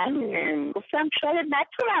واقعا گفتم شاید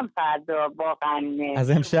نتونم فردا واقعا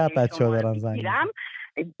از امشب بچه‌ها دارن زنگ.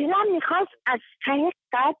 دلم میخواست از ته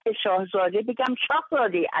قلب شاهزاده بگم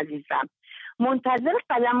شاهزاده عزیزم، منتظر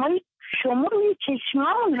قلمای شما روی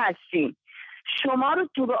چشممون هستیم. شما رو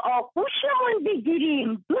تو آغوشمون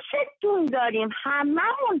بگیریم. دوستتون داریم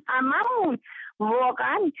هممون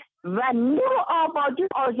واقعا و نور و آبادی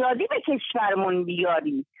آزادی به کشورمون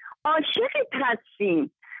بیاریم. عاشقت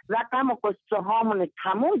هستیم و غم و قصه هامون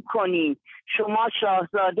تموم کنیم. شما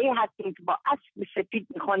شاهزاده هستیم که با اسب سفید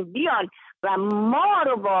میخوان بیان و ما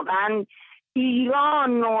رو واقعا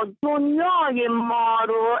ایران و دنیای ما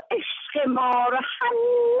رو عشق ما رو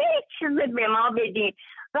همه چیز به ما بدیم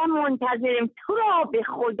و منتظریم تو را به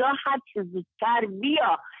خدا هر چیز زودتر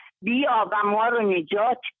بیا و ما رو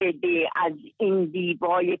نجات بده از این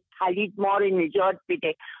دیوای پلید، ما رو نجات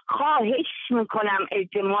بده. خواهش میکنم،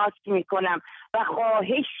 التماس میکنم و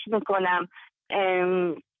خواهش میکنم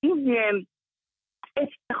این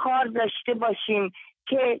افتخار داشته باشیم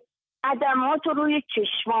که قدمات رو روی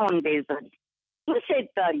چشممون بذاریم. دوست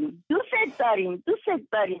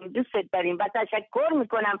داریم و تشکر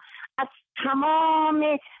میکنم از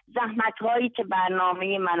تمام زحمت هایی که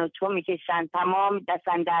برنامه من و تو میکشن، تمام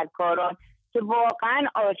دستندرکاران که واقعا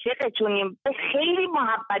عاشقتونیم، به خیلی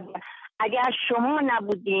محبت. اگر شما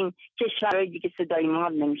نبودین کشورهای دیگه صدای ما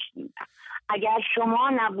نمیشنیدن. اگر شما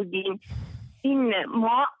نبودین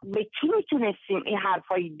ما به کی میتونستیم این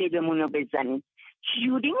حرفای دلمون رو بزنیم؟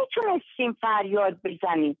 چجوری میتونستیم فریاد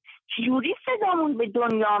بزنیم؟ چجوری صدامون به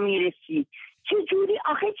دنیا میرسید؟ چجوری؟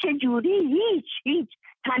 هیچ.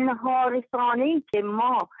 تنها رسانه‌ای که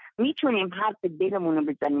ما میتونیم حرف دلمون رو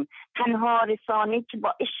بزنیم، تنها رسانه‌ای که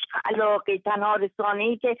با عشق علاقه، تنها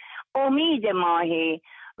رسانه‌ای که امید ماهه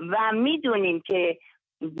و میدونیم که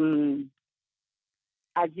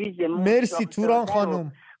عزیزمون. مرسی توران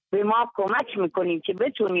خانم، به ما کمک میکنیم که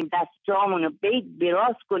بتونیم دستامون رو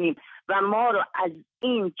دراز کنیم و ما رو از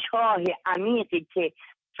این چاه عمیقی که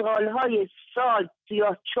سالهای سال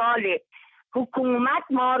سیاهچال حکومت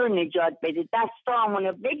ما رو نجات بده. دستامون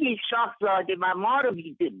رو بگیر شاهزاده و ما رو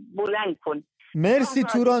بلند کن. مرسی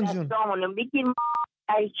توران جون. دستامون رو بگیر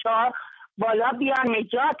ای چاه بالا بیا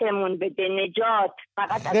نجاتمون بده. نجات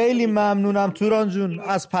فقط. خیلی ممنونم توران جون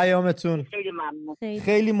از پیامتون. خیلی ممنون.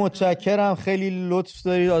 خیلی متشکرم. خیلی لطف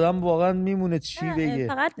دارید. آدم واقعا میمونه چی بگه.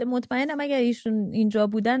 فقط مطمئنم اگر ایشون اینجا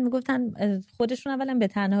بودن میگفتن خودشون اولا به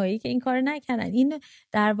تنهایی که این کار نکردن. این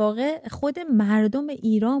در واقع خود مردم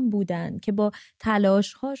ایران بودن که با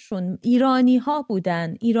تلاش هاشون ایرانی ها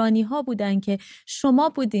بودن که شما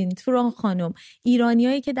بودین توران خانم،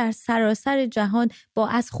 ایرانیایی که در سراسر جهان با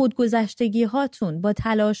از خودگذشتگی هاتون، با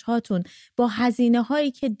تلاش هاتون، با هزینه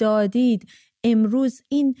هایی که دادید امروز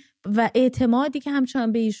این و اعتمادی که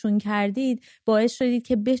همچنان به ایشون کردید باعث شدید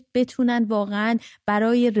که بتونن واقعا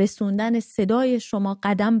برای رسوندن صدای شما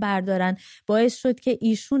قدم بردارن. باعث شد که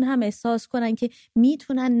ایشون هم احساس کنن که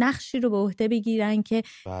میتونن نقشی رو به عهده بگیرن که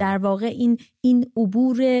در واقع این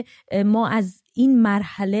عبور ما از این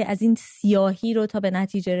مرحله، از این سیاهی رو تا به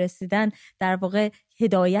نتیجه رسیدن در واقع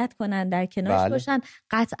هدایت کنن، در کنارش باشن.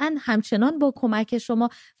 قطعا همچنان با کمک شما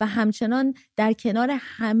و همچنان در کنار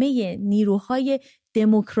همه نیروهای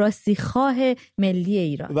دموکراسی خواه ملی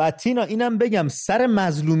ایران. و تینا اینم بگم سر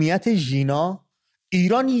مظلومیت ژینا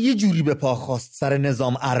ایران یه جوری به پا خواست، سر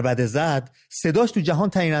نظام عربده زد، صداش تو جهان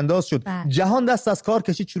تعیین انداز شد. جهان دست از کار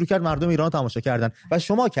کشید، شروع کرد مردم ایران تماشا کردن و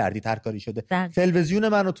شما کردید هر کاری شده. تلویزیون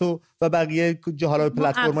من و تو و بقیه جاهای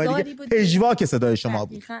پلتفرم‌های دیگه پژواک صدای شما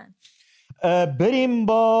بود. بریم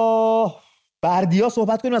با بردیا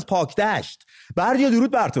صحبت کنیم از پاکدشت. بردیا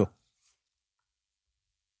درود بر تو.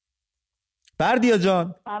 بردیا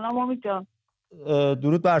جان. سلام امید جان.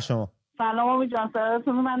 درود بر شما. سلام امید جان،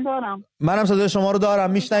 صداتون رو من دارم. منم صدای شما رو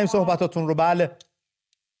دارم، میشنویم صحبتاتون رو. بله.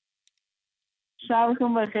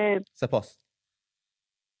 شبتون بخیر. سپاس.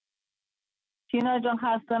 تینا جان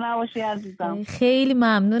خسته نباشی عزیزم. خیلی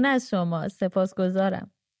ممنون از شما،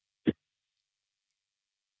 سپاسگزارم.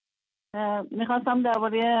 میخواستم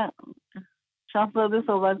درباره شاهزاده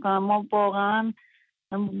صحبت کنم. ما واقعا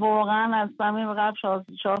از صمیم قلب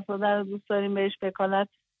شاهزاده رو دوست داریم، بهش وکالت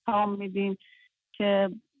تام میدیم که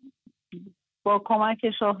با کمک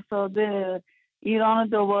شاهزاده ایران رو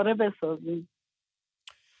دوباره بسازیم.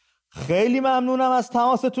 خیلی ممنونم از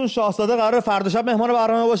تماستون. شاهزاده قراره فردا شب مهمان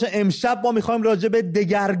برنامه باشه. امشب ما میخوایم راجع به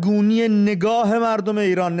دگرگونی نگاه مردم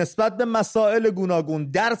ایران نسبت به مسائل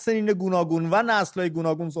گوناگون در سنین گوناگون و نسل‌های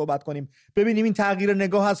گوناگون صحبت کنیم. ببینیم این تغییر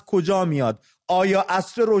نگاه از کجا میاد. آیا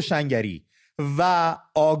عصر روشنگری و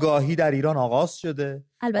آگاهی در ایران آغاز شده؟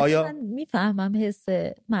 البته من میفهمم حس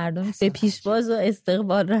مردم به پیشواز و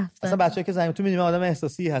استقبال رفتن. اصلا بچه‌ها که زمین تو میدونم آدم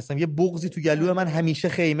احساسی هستم. یه بغضی تو گلو من همیشه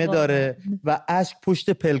خیمه داره و اشک پشت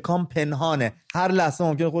پلکام پنهانه. هر لحظه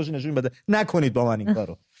ممکنه خودش نشون بده. نکنید با من این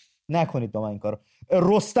کارو. نکنید با من این کارو.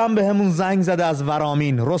 رستم بهمون زنگ زده از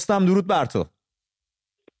ورامین. رستم درود بر تو.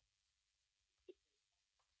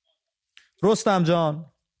 رستم جان.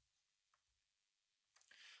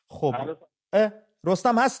 خب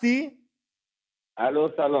رستم هستی؟ الو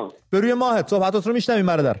سلام. به روی ماهت صحبتات رو میشنویم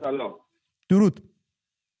برادر. سلام. درود.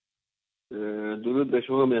 درود به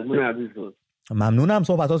شما مهمون عزیزتون. ممنونم،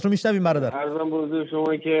 صحبتات رو میشنویم برادر. عرضم بزرگ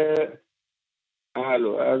شما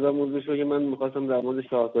که من میخواستم در مورد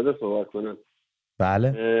شاهزاده صحبت کنم.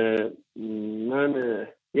 بله. من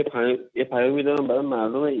یه پیامی دارم برای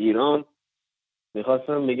مردم ایران.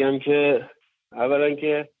 میخواستم بگم که اولا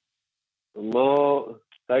که ما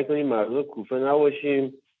سعی کنیم مردم کوفه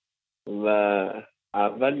نباشیم و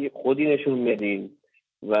اول خودی نشون بدیم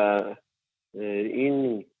و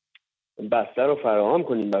این بستر رو فراهم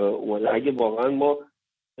کنیم برای اومده. اگه واقعا ما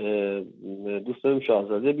دوست داریم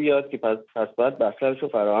شاهزاده بیاد که پس باید بسترش رو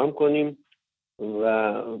فراهم کنیم و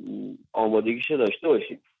آمادگیش داشته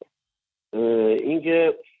باشیم.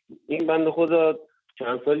 اینکه این بنده خدا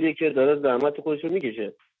چند سالیه که داره زحمت خودش رو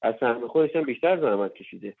میکشه، از سهم خودش هم بیشتر زحمت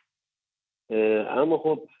کشیده، اما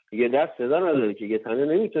خب یه دست صدا نداره که یه تنه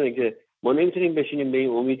نمیتونه، که ما نمیتونیم بشینیم به این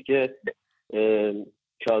امید که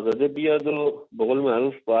شاهزاده بیاد و به قول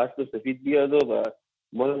معروف با اسب سفید بیاد و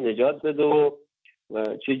ما رو نجات بده و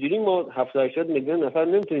چجوری ما 70-80 میلیون نفر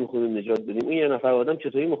نمیتونیم خودمون نجات بدیم؟ این یه نفر آدم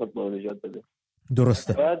چطوری میخواد ما رو نجات بده؟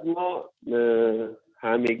 درسته. بعد ما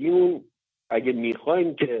همگیمون اگه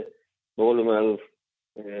میخوایم که به قول معروف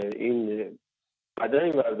این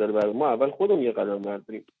قدمی برداره برای ما، اول خودمون یه قدم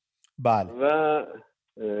برداریم. بله. و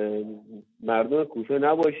مردم کوفه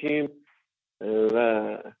نباشیم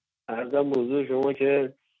و عرضم موضوع شما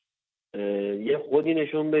که یه خودی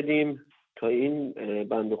نشون بدیم تا این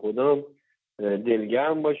بنده خدا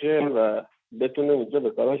دلگرم باشه و بتونه اونجا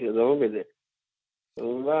به کاراش ادامه بده.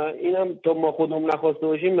 و اینم تا ما خودمون نخواسته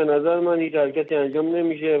باشیم به نظر من هیچ حرکتی انجام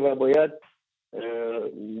نمیشه و باید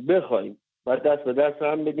بخوایم، باید دست به دست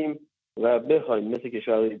هم بدیم و بخوایم مثل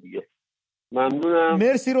کشورهای دیگه. ممنونم.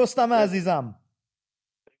 مرسی رستم عزیزم،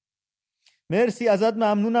 مرسی ازت،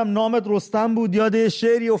 ممنونم. نامت رستم بود. یاد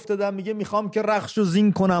شعری افتادم میگه میخوام که رخش و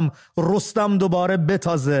زین کنم رستم دوباره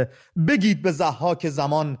بتازه، بگید به ضحاک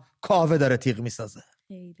زمان کاوه داره تیغ میسازه.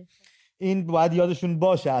 این باید یادشون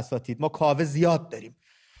باشه اساتید، ما کاوه زیاد داریم.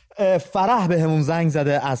 فرح به همون زنگ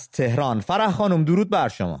زده از تهران. فرح خانم درود بر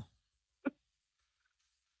شما.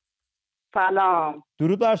 سلام.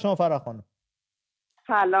 درود بر شما فرح خانم.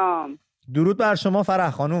 سلام. درود بر شما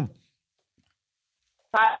فرح خانم.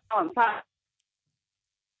 سلام.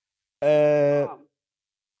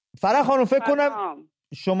 فرح خانم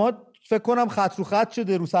فکر کنم خط رو خط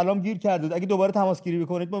شده، رو سلام گیر کردید. اگه دوباره تماس گیری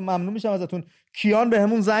بکنید ممنون میشم ازتون. کیان به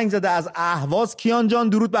همون زنگ زده از اهواز. کیان جان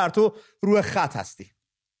درود بر تو، روی خط هستی.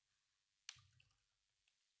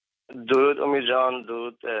 درود امید جان،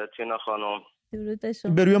 درود تینا خانم. درود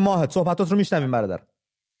شما. به روی ماهت صحبتات رو میشنویم برادر.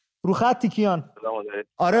 رو خطی کیان؟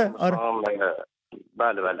 آره.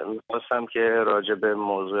 بله می‌خواستم که راجع به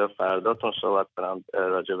موضوع فرداتون صحبت کنم،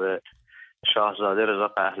 راجع به شاهزاده رضا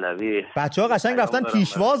پهلوی. بچه‌ها قشنگ رفتن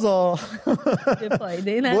پیشوازا. به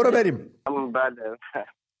فایده نداره. برو بریم. بله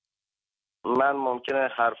من ممکنه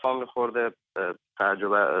حرفا میخورده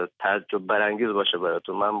تعجب برانگیز باشه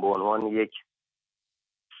براتون. من به عنوان یک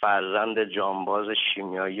فرزند جانباز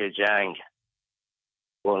شیمیایی جنگ،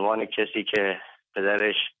 به عنوان کسی که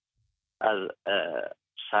پدرش از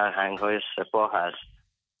سرهنگ‌های سپاه هست،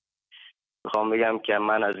 میخوام بگم که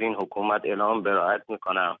من از این حکومت اعلام براءت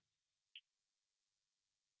میکنم.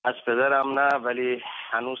 از پدرم نه، ولی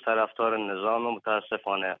هنوز طرفدار نظام.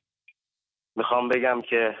 متاسفانه میخوام بگم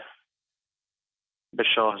که به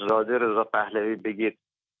شاهزاده رضا پهلوی بگید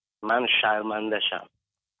من شرمنده‌شم.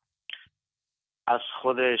 از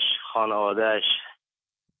خودش، خانوادهش،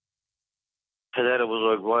 پدر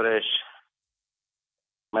بزرگوارش،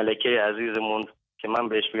 ملکه عزیزمون که من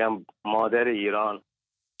بهش بگم مادر ایران،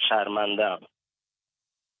 شرمندم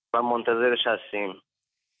و منتظرش هستیم.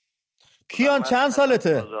 کیان چند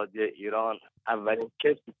سالته؟ آزادی ایران اولین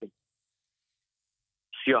کسی که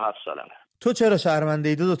 37 سالمه. تو چرا شرمنده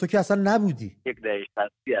ای دو؟ تو که اصلا نبودی. یک دهه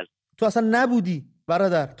شصتی هست. تو اصلا نبودی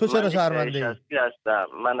برادر. تو چرا شرمنده ای؟ شصتی هستم.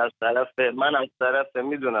 من از طرف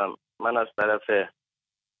میدونم، من از طرف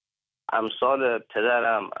امثال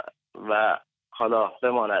پدرم و حالا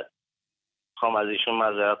بماند خوام از ایشون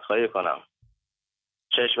معذرت خواهی کنم.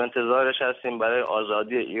 چشم انتظارش هستیم برای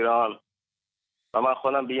آزادی ایران و من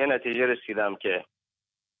خودم به یه نتیجه رسیدم که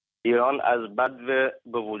ایران از بدو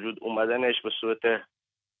به وجود اومدنش به صورت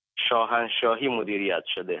شاهنشاهی مدیریت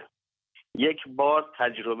شده. یک بار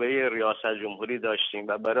تجربه ریاست جمهوری داشتیم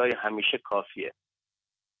و برای همیشه کافیه.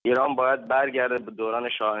 ایران باید برگرده به دوران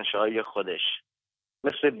شاهنشاهی خودش.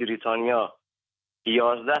 مثل بریتانیا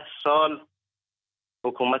 11 سال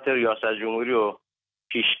حکومت ریاست جمهوری رو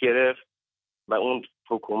پیش گرفت و اون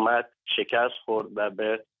حکومت شکست خورد و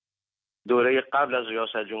به دوره قبل از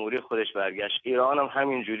ریاست جمهوری خودش برگشت. ایران هم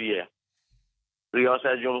همین جوریه.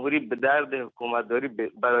 ریاست جمهوری به درد حکومتداری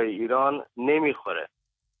برای ایران نمیخوره.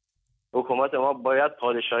 حکومت ما باید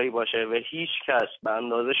پادشاهی باشه و هیچ کس به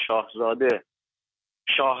اندازه شاهزاده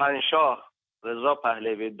شاهنشاه رضا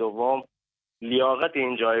پهلوی دوم لیاقت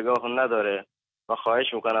این جایگاه نداره و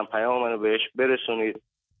خواهش میکنم پیام منو بهش برسونید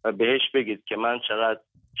و بهش بگید که من چقدر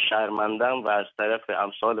شرمندم و از طرف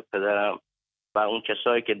امثال پدرم و اون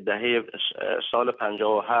کسایی که دهه سال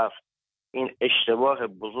 57 این اشتباه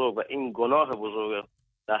بزرگ و این گناه بزرگ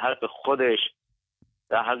در حق خودش،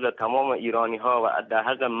 در حق تمام ایرانی ها و در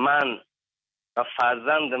حق من و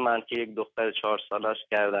فرزند من که یک دختر 4 سالش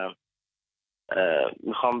کردم،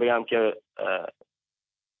 میخوام بگم که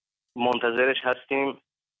منتظرش هستیم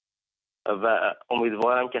و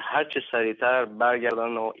امیدوارم که هر چه سریعتر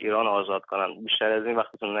برگردن و ایران آزاد کنن. بیشتر از این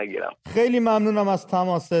وقتتون نگیرم. خیلی ممنونم از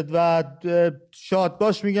تماست و شاد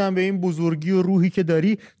باش میگم به این بزرگی و روحی که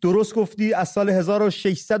داری. درست گفتی از سال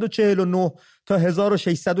 1649 تا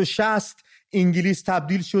 1660 انگلیس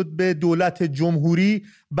تبدیل شد به دولت جمهوری.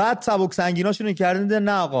 بعد سبک سنگیناشون کردن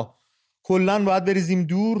نه آقا کلن باید بریزیم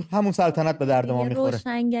دور، همون سلطنت به درد ما میخوره.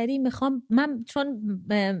 روشنگری میخوام من، چون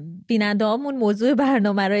بیننده هامون موضوع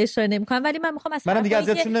برنامه رو اشاره نمیکنم، ولی من میخوام از منم دیگه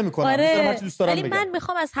اذیتشون نمیکنم. آره، ولی من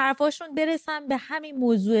میخوام از حرفاشون برسم به همین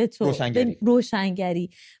موضوع تو، روشنگری.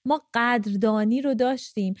 ما قدردانی رو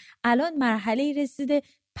داشتیم، الان مرحله رسیده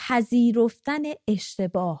پذیرفتن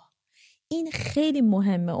اشتباه. این خیلی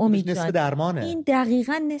مهمه امید جان. نصف درمانه. این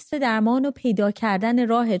دقیقاً نصف درمان و پیدا کردن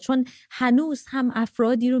راهه، چون هنوز هم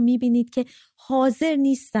افرادی رو میبینید که حاضر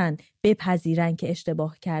نیستن بپذیرن که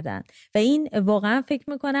اشتباه کردن و این واقعا فکر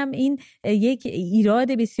میکنم این یک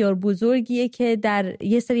ایراد بسیار بزرگیه که در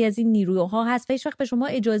یه سری از این نیروها هست و هیچ وقت به شما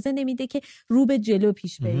اجازه نمیده که رو به جلو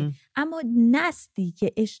پیش برید. اما نسلی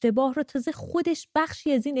که اشتباه رو تازه خودش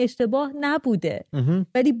بخشی از این اشتباه نبوده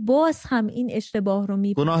ولی باز هم این اشتباه رو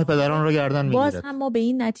میبینه، گناه پدران رو گردن میگیره. باز هم ما به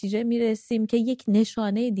این نتیجه میرسیم که یک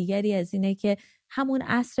نشانه دیگری از اینه که همون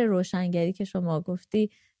عصر روشنگری که شما گفتی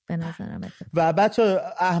به نظرم و بچه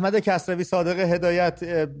احمد کسروی، صادق هدایت،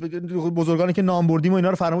 بزرگانی که نام بردیم و اینا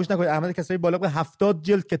رو فراموش نکنید. احمد کسروی بالا به 70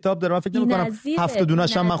 جلد کتاب داره. من فکر نمی‌کنم 70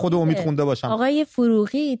 دونش هم من خود امید خونده باشم. آقای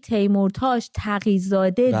فروغی، تیمورتاش،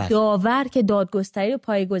 تقی‌زاده، داور که دادگستری رو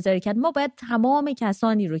پایه‌گذاری کرد. ما باید تمام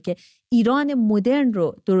کسانی رو که ایران مدرن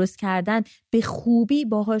رو درست کردن به خوبی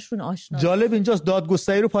باهاشون آشنا. جالب اینجاست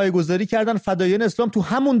دادگستری رو پایه‌گذاری کردن فدایان اسلام، تو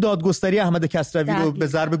همون دادگستری احمد کسروی رو به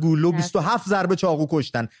ضرب گلوله 27 ضربه چاقو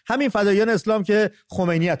کشتن. همین فدایان اسلام که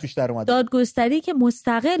خمینی توش در اومد. دادگستری که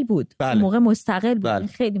مستقل بود. بله. موقع مستقل بود. بله.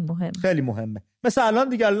 خیلی مهمه. خیلی مهمه. مثلا الان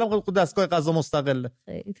دیگه الان دستگاه قضا مستقله.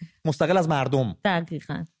 مستقل از مردم.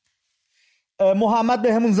 دقیقاً. محمد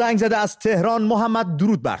به همون زنگ زده از تهران. محمد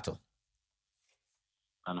درود بر تو.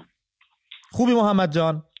 خوبی محمد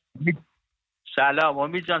جان؟ سلام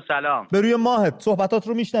امید جان، سلام. به روی ماهت، صحبتات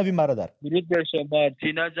رو میشنویم برادر. درود به شما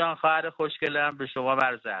تینا جان، خواهر خوشگلم، به شما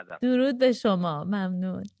عرض ادب. درود به شما،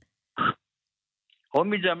 ممنون.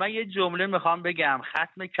 امید جان، من یه جمله میخوام بگم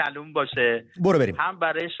ختم کلام باشه. برو بریم. هم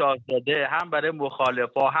برای شاهزاده، هم برای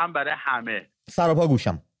مخالفا، هم برای همه. سراپا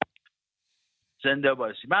گوشم. زنده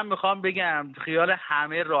باشی. من میخوام بگم خیال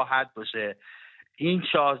همه راحت باشه. این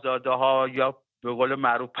شاهزاده ها یا به قول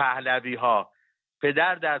معروف پهلوی ها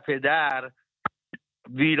پدر در پدر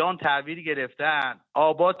ویران تحویل گرفتن،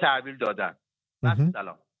 آباد تحویل دادن.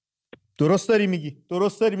 سلام. درست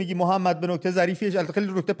داری میگی محمد. به نکته ظریفیه،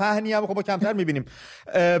 خیلی نکته پهنی هم خب ما کمتر میبینیم.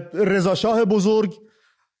 رضا شاه بزرگ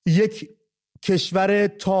یک کشور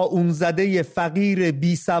طاعون زده، فقیر،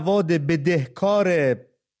 بی سواد، بدهکار،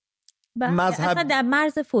 مذهب اصلا در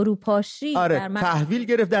مرز فروپاشی، تحویل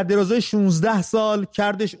گرفت. در درازای 16 سال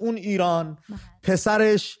کردش اون ایران.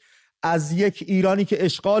 پسرش از یک ایرانی که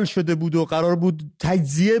اشغال شده بود و قرار بود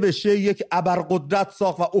تجزیه بشه، یک ابرقدرت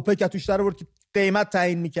ساخت و اوپک توش در آورد که قیمت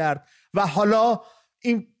تعیین میکرد. و حالا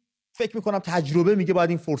این فکر میکنم تجربه میگه باید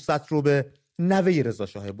این فرصت رو به نوه رضا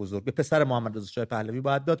شاه بزرگ، به پسر محمد رضا شاه پهلوی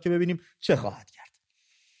باید داد که ببینیم چه خواهد کرد.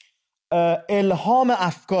 الهام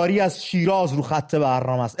افکاری از شیراز رو خط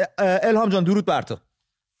برنامه است. الهام جان درود بر تو.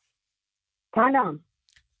 سلام.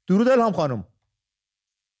 درود الهام خانم.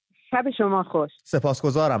 شب شما خوش.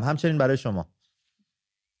 سپاسگزارم، همچنین برای شما.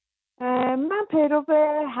 من پیرو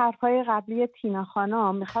حرفای قبلی تینا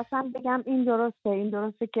خانم میخواستم بگم این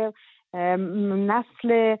درسته که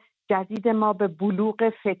نسل جدید ما به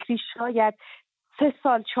بلوغ فکری شاید 3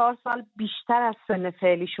 سال 4 سال بیشتر از سن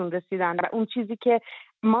فعلیشون رسیدن و اون چیزی که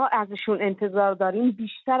ما ازشون انتظار داریم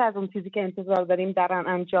بیشتر از اون چیزی که انتظار داریم دارن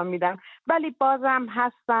انجام میدن، ولی بازم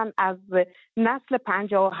هستن از نسل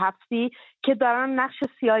 57 که دارن نقش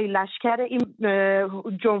سیاهی لشکر این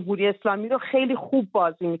جمهوری اسلامی رو خیلی خوب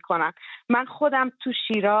بازی میکنن. من خودم تو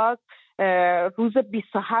شیراز روز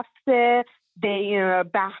 27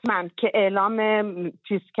 بهمن که اعلام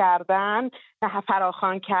کردن،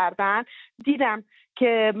 فراخوان کردن، دیدم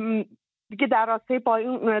که دیگه در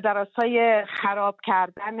راستای خراب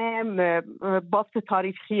کردن بافت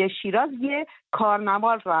تاریخی شیراز یه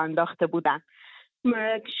کارناوال را انداخته بودن.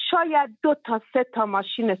 شاید 2 تا 3 تا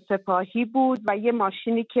ماشین سپاهی بود و یه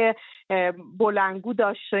ماشینی که بلندگو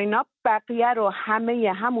داشت و اینا. بقیه رو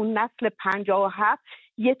همون نسل 57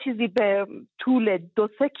 یه چیزی به طول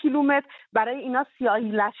 2-3 کیلومتر برای اینا سیاهی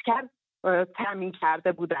لشکر تامین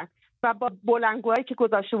کرده بودن و با بلندگوهایی که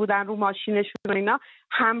گذاشته بودن رو ماشینشون و اینا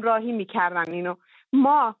همراهی میکردن اینو.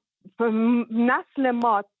 نسل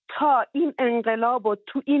ما تا این انقلاب و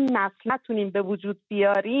تو این نسل نتونیم به وجود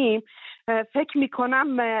بیاریم، فکر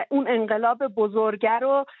میکنم اون انقلاب بزرگه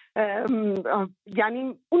رو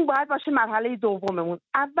یعنی اون باید باشه مرحله دوممون.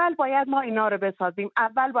 اول باید ما اینا رو بسازیم.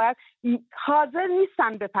 اول باید حاضر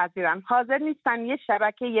نیستن بپذیرن، حاضر نیستن یه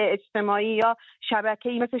شبکه اجتماعی یا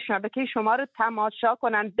شبکه‌ای مثل شبکه شما رو تماشا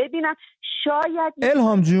کنن، ببینن شاید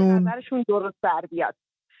الهام جون نظرشون درست در بیاد.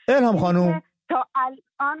 الهام خانوم تا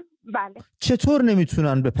الان بله چطور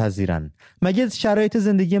نمیتونن بپذیرن؟ مگه شرایط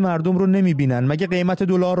زندگی مردم رو نمیبینن؟ مگه قیمت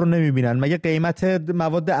دلار رو نمیبینن؟ مگه قیمت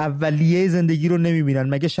مواد اولیه زندگی رو نمیبینن؟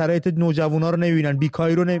 مگه شرایط نوجوانا رو نمیبینن؟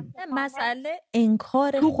 بیکاری رو مسئله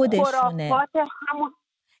انکار خودشونه.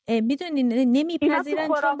 میدونین نمیپذیرن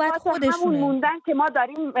چون بعد خودشونه. همون موندن که ما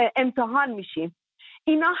داریم امتحان میشیم.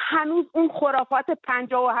 اینا هنوز اون خرافات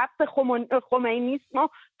 57 خمینیسم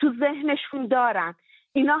تو ذهنشون دارن.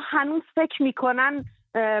 اینا هنوز فکر میکنن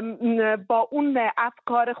با اون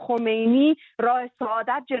افکار خمینی راه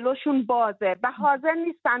سعادت جلوشون بازه و حاضر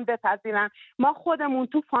نیستن بپذیرن. ما خودمون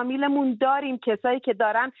تو فامیلمون داریم کسایی که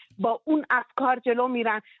دارن با اون افکار جلو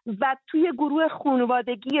میرن و توی گروه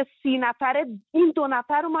خانوادگی 30 نفره این 2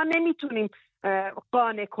 نفر رو ما نمیتونیم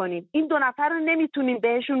قانع کنیم. این 2 نفر رو نمیتونیم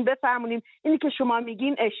بهشون بفهمونیم اینی که شما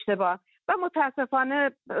میگین اشتباه. و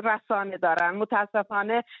متاسفانه رسانه دارن،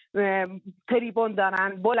 متاسفانه تریبون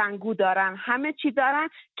دارن، بلندگو دارن، همه چی دارن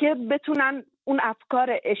که بتونن اون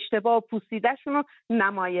افکار اشتباه و پوسیده‌شون رو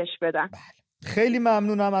نمایش بدن. خیلی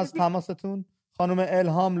ممنونم از تماستون خانم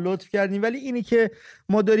الهام، لطف کردین. ولی اینی که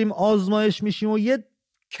ما داریم آزمایش میشیم و یه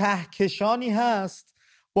کهکشانی هست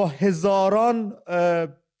با هزاران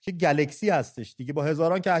که گلکسی هستش دیگه، با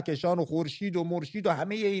هزاران کهکشان و خورشید و مرشید و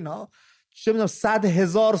همه اینها، چه میدونم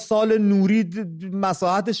 100,000 سال نوری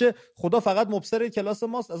مساحتشه. خدا فقط مبصر کلاس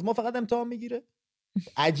ماست، از ما فقط امتحان میگیره.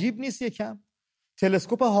 عجیب نیست یکم؟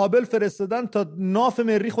 تلسکوپ هابل فرستادن تا ناف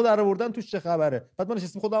مریخ رو در آوردن توش چه خبره، بعد ما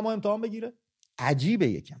نشستیم خدا ما امتحان بگیره. عجیبه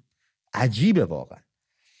یکم، عجیبه واقعا.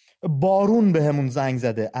 بارون بهمون زنگ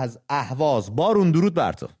زده از اهواز. بارون درود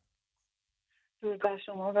بر تو. درود بر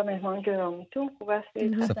شما و مهمان گرامیتون. خوب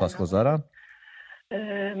هستید؟ سپاسگزارم.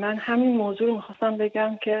 من همین موضوع رو میخواستم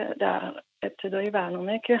بگم که در ابتدای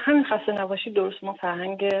برنامه که همین خسته نباشید، درست ما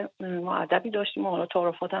فرهنگ مؤدبی داشتیم و حالا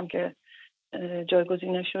تعارفات هم که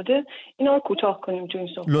جایگزین نشده، اینا رو کوتاه کنیم تو این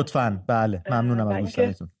صحبت. لطفاً. بله، ممنونم از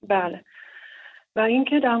گوشتنتون. بله. و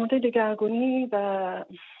اینکه در مورد دگرگونی و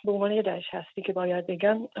به عنوان یه درش هستی که باید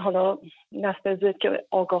بگم، حالا نسل زد که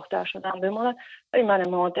آگاه تر شدن بماند، من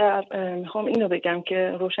مادر میخوام اینو بگم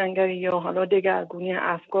که روشنگری یا حالا دگرگونی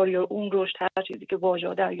افکار یا اون رشد، هر چیزی که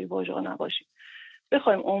واژه درگیر واژه نباشیم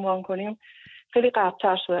بخوایم عنوان کنیم، خیلی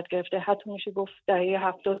قبل‌تر صورت گرفته. حتی میشه گفت دهه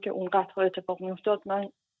 70 که اون قطعا اتفاق میافتاد، من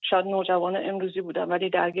شاید نوجوان امروزی بودم ولی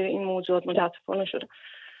درگیر این موضوعات متاسفانه شدم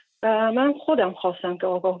و من خودم خواستم که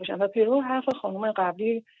آگاه بشم و پیرو حرف خانم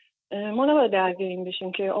قبلی، ما نباید درگیر این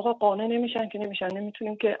بشیم که آقا قانع نمیشن که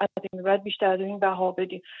نمیتونیم که از این بعد بیشتر از این بها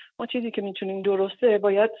بدیم. ما چیزی که میتونیم درسته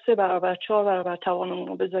باید 3 برابر 4 برابر توانمون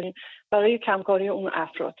رو بذاریم برای کمکاری اون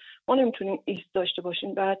افراد. ما نمیتونیم ایست داشته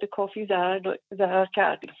باشیم به حد کافی ضرر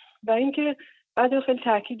کردیم. و اینکه بعضی خیلی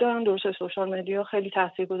تاکید دارن درسته سوشال مدیا خیلی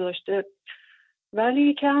تاثیر گذاشته،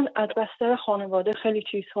 ولی کن از بستر خانواده خیلی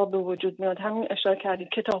چیزها به وجود میاد. همین اشاره کردید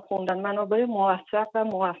کتاب خوندن، منابع موثق و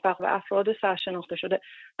موفق و افراد سرشناخته شده،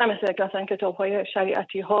 نه مثلا کتاب‌های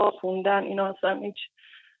شریعتی ها خوندن، اینا اصلا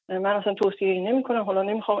من اصلا توصیه نمی‌کنم. حالا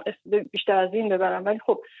نمیخوام بیشتر از این ببرم، ولی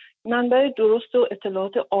خب منبع درست و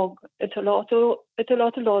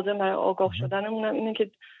اطلاعات لازم برای آگاه شدنمون اینه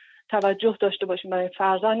که توجه داشته باشیم برای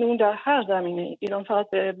فرزندمون در هر زمینه. ایران فقط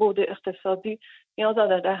به بعد اقتصادی نیاز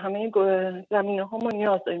داره، در همه زمینه ها ما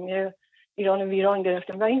نیاز داریم. یه ایران ویران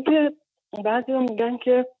گرفتیم. و اینکه بعضی ها میگن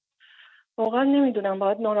که واقعا نمیدونم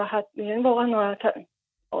باید ناراحت، یعنی واقعا ناراحت،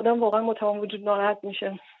 آدم واقعا متوان وجود ناراحت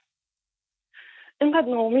میشه. اینقدر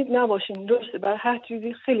ناامید نباشیم. درسته برای هر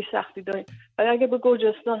چیزی خیلی سختی داریم، ولی اگه به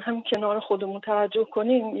گرجستان هم کنار خودمون توجه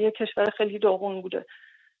کنیم، یه کشور خیلی داغون بوده.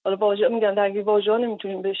 حالا واژه میگن درگیر واژه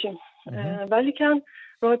نمیتونیم بشیم، ولی کم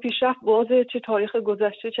راه پیشرفت بازه، چه تاریخ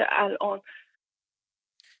گذشته چه الان.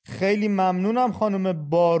 خیلی ممنونم خانم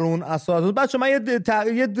بارون اساتون. بچه من یه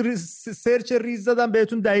سرچ ریز زدم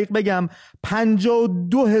بهتون دقیق بگم،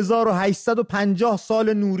 52850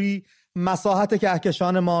 سال نوری مساحت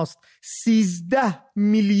کهکشان ماست، 13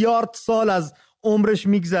 میلیارد سال از عمرش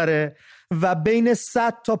میگذره و بین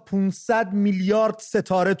 100 تا 500 میلیارد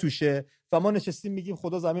ستاره توشه و ما نشستیم میگیم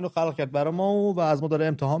خدا زمین رو خلق کرد برای ما و از ما داره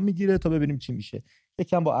امتحان میگیره تا ببینیم چی میشه.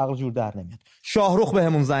 یکم با عقل جور در نمیاد. شاهرخ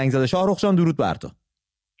بهمون زنگ زده. شاهرخ جان درود بر تو.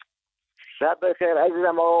 شب بخیر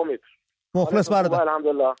عزیزم آقا امید. مخلص برادر.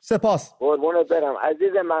 الحمدلله. سپاس. قربونت برم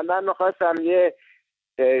عزیز من می‌خواستم یه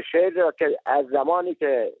شعر را که از زمانی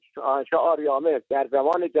که شاهنشاه آریامه در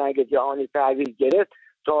زمان جنگ جهانی تحویل گرفت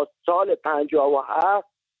تا سال 57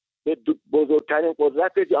 به بزرگترین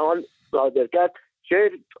قدرت جهان صادر کرد،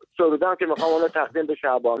 شعر سرودم که میخوام اونو تقدیم به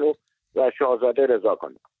شعبانو و شاهزاده رضا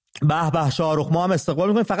کنم. به به شاهرخ، ما هم استقبال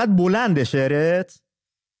میکنیم. فقط بلنده شعرت؟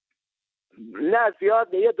 نه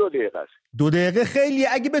زیاد، یه 2 دقیقه است. 2 دقیقه خیلی.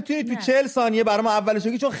 اگه بتونی تو 40 ثانیه برام اولش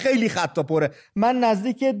بگی، چون خیلی خطا پره. من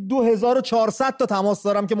نزدیک 2400 تا تماس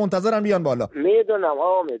دارم که منتظرم بیان بالا. میدونم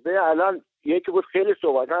آقا امید. الان یکی بود خیلی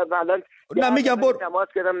صحبت کرد، الان نه میگم تماس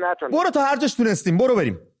کردم نتونم. برو تا هر جاش تونستیم، برو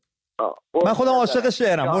بریم. من خودم عاشق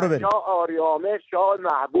شعرم، برو بریم. شاه آریامه شاه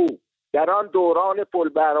محبوب، در آن دوران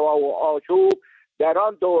پلبروا و آشوب، در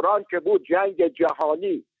آن دوران که بود جنگ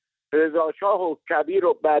جهانی، رضا شاه و کبیر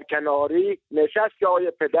و برکناری، نشست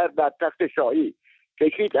جای پدر بر تخت شاهی،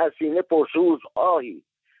 کشید از سینه پرسوز آهی.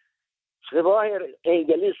 سپاه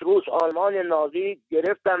انگلیس، روس، آلمان نازی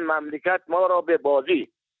گرفتن مملکت ما را به بازی،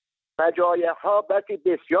 فجایع ها بسی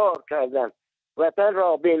بسیار کردند، وطن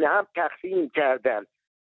را بین هم تقسیم کردند.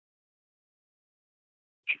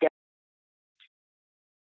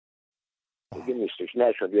 دیگه نیستش،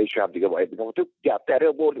 نشد. یه شب دیگه باید بگم تو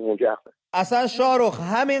دفتره بردیم اونجا. اصلا شاهرخ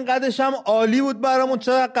همین قدش هم عالی بود برامون.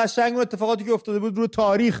 چقدر قشنگ اون اتفاقاتی که افتاده بود رو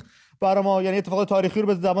تاریخ برای ما، یعنی اتفاقات تاریخی رو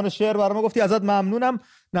به زبان شعر برای ما گفتی. ازت ممنونم.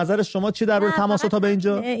 نظر شما چی درباره تماسات تا به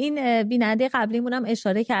اینجا؟ این بیننده قبلیمون هم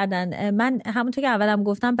اشاره کردن. من همونطور که اولم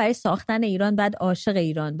گفتم برای ساختن ایران باید عاشق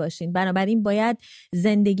ایران باشین. بنابراین باید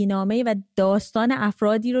زندگی نامه و داستان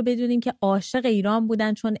افرادی رو بدونیم که عاشق ایران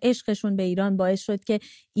بودن، چون عشقشون به ایران باعث شد که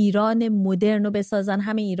ایران مدرن رو بسازن،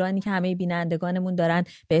 همه ایرانی که همه بینندگانمون دارن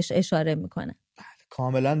بهش اشاره میکنن.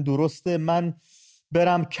 کاملا درسته. من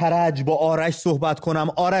برم کرج با آرش صحبت کنم.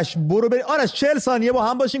 آرش برو بریم. آرش 40 ثانیه با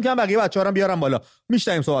هم باشیم که هم بقیه بچه‌ها رو بیارم بالا.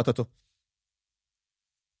 میشنویم صحبتاتو.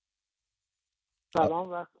 سلام،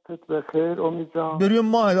 وقتت بخیر امید جان. بریم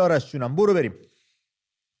ماه آرش جونم، برو بریم.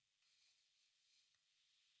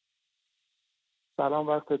 سلام،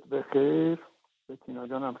 وقتت بخیر. به تینا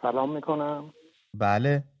جانم سلام میکنم.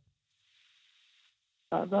 بله.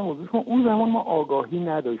 بعدم اون زمان ما آگاهی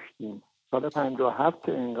نداشتیم. سال 57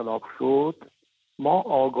 که انقلاب شد ما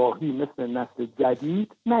آگاهی مثل نسل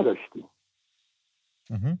جدید نداشتیم.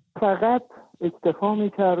 فقط اکتفا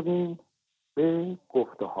می‌کردیم به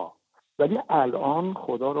گفته ها. ولی الان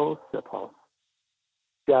خدا رو سپاس،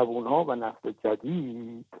 جوان‌ها و نسل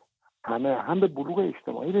جدید همه هم به بلوغ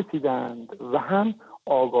اجتماعی رسیدند و هم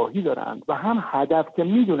آگاهی دارند و هم هدف که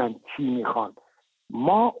میدونن چی میخوان.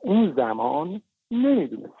 ما اون زمان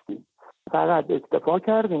نمیدونستیم، فقط اکتفا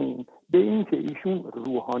کردیم به این که ایشون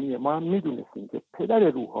روحانیه. ما هم میدونستیم که پدر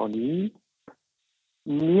روحانی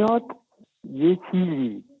میاد یه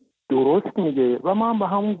چیزی درست میگه و ما هم به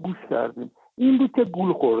همون گوش کردیم. این بود که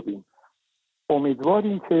گول خوردیم.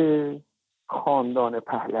 امیدواریم که خاندان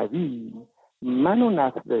پهلوی من و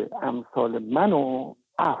نسل امثال منو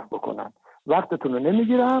عفو بکنن. وقتتون رو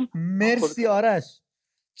نمیگیرم. مرسی آرش،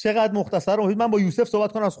 چقدر مختصر. امید من با یوسف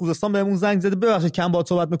صحبت کنم از خوزستان، بهمون زنگ زده. ببخشید کم باهات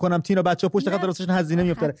صحبت میکنم تینا، بچه‌ها پشت خط راستشون هزینه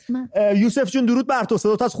میافتاره. یوسف جون درود بر تو،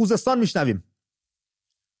 صدات از خوزستان میشنویم.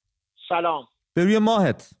 سلام به روی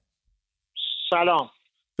ماهت. سلام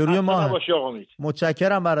به روی ماهت. باشی آقا امید.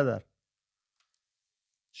 متشکرم برادر.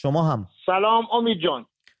 شما هم سلام امید جان.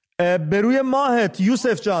 به روی ماهت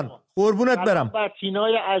یوسف جان، قربونت برم. بر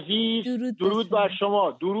تینای عزیز، درود بر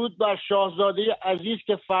شما، درود بر شاهزاده عزیز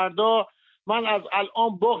که فردا من از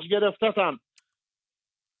الان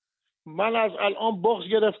بغض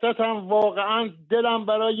گرفتتم. واقعا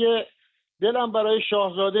دلم برای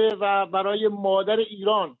شاهزاده و برای مادر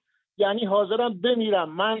ایران، یعنی حاضرم بمیرم.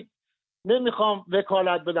 من نمیخوام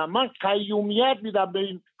وکالت بدم، من قیومیت میدم به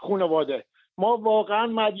این خانواده. ما واقعا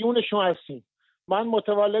مدیونشون هستیم. من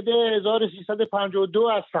متولد 1352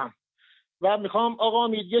 هستم و میخوام آقا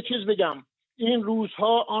امید یه چیز بگم. این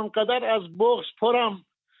روزها آنقدر از بغض پرم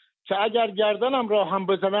که اگر گردنم را هم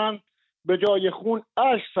بزنن به جای خون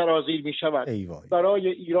اشک سرازیر میشود. برای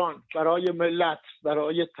ایران، برای ملت،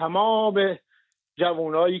 برای تمام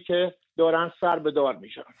جوانایی که دارن سر به دار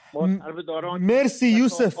میشن. ما سر به داران مرسی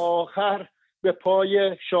یوسف. آخر به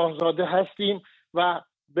پای شاهزاده هستیم و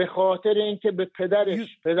به خاطر اینکه به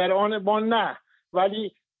پدران ما نه،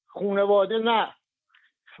 ولی خانواده نه،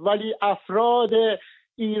 ولی افراد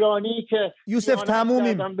ایرانی که یوسف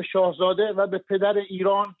تمومیم به شاهزاده و به پدر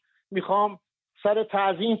ایران میخوام سر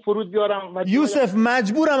تعظیم فرود بیارم. یوسف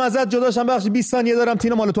مجبورم ازت جداشم، ببخشید 20 ثانیه دارم.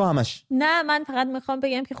 تینا مال تو همش. نه من فقط میخوام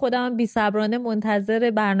بگم که خودم بی‌صبرانه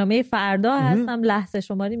منتظر برنامه فردا هستم. لحظه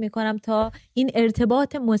شماری میکنم تا این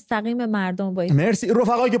ارتباط مستقیم مردم با این. مرسی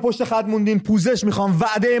رفقایی که پشت خط موندین. پوزش میخوام.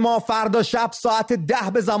 وعده ما فردا شب ساعت 10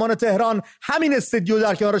 به زمان تهران همین استودیو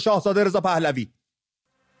در کنار شاهزاده رضا پهلوی.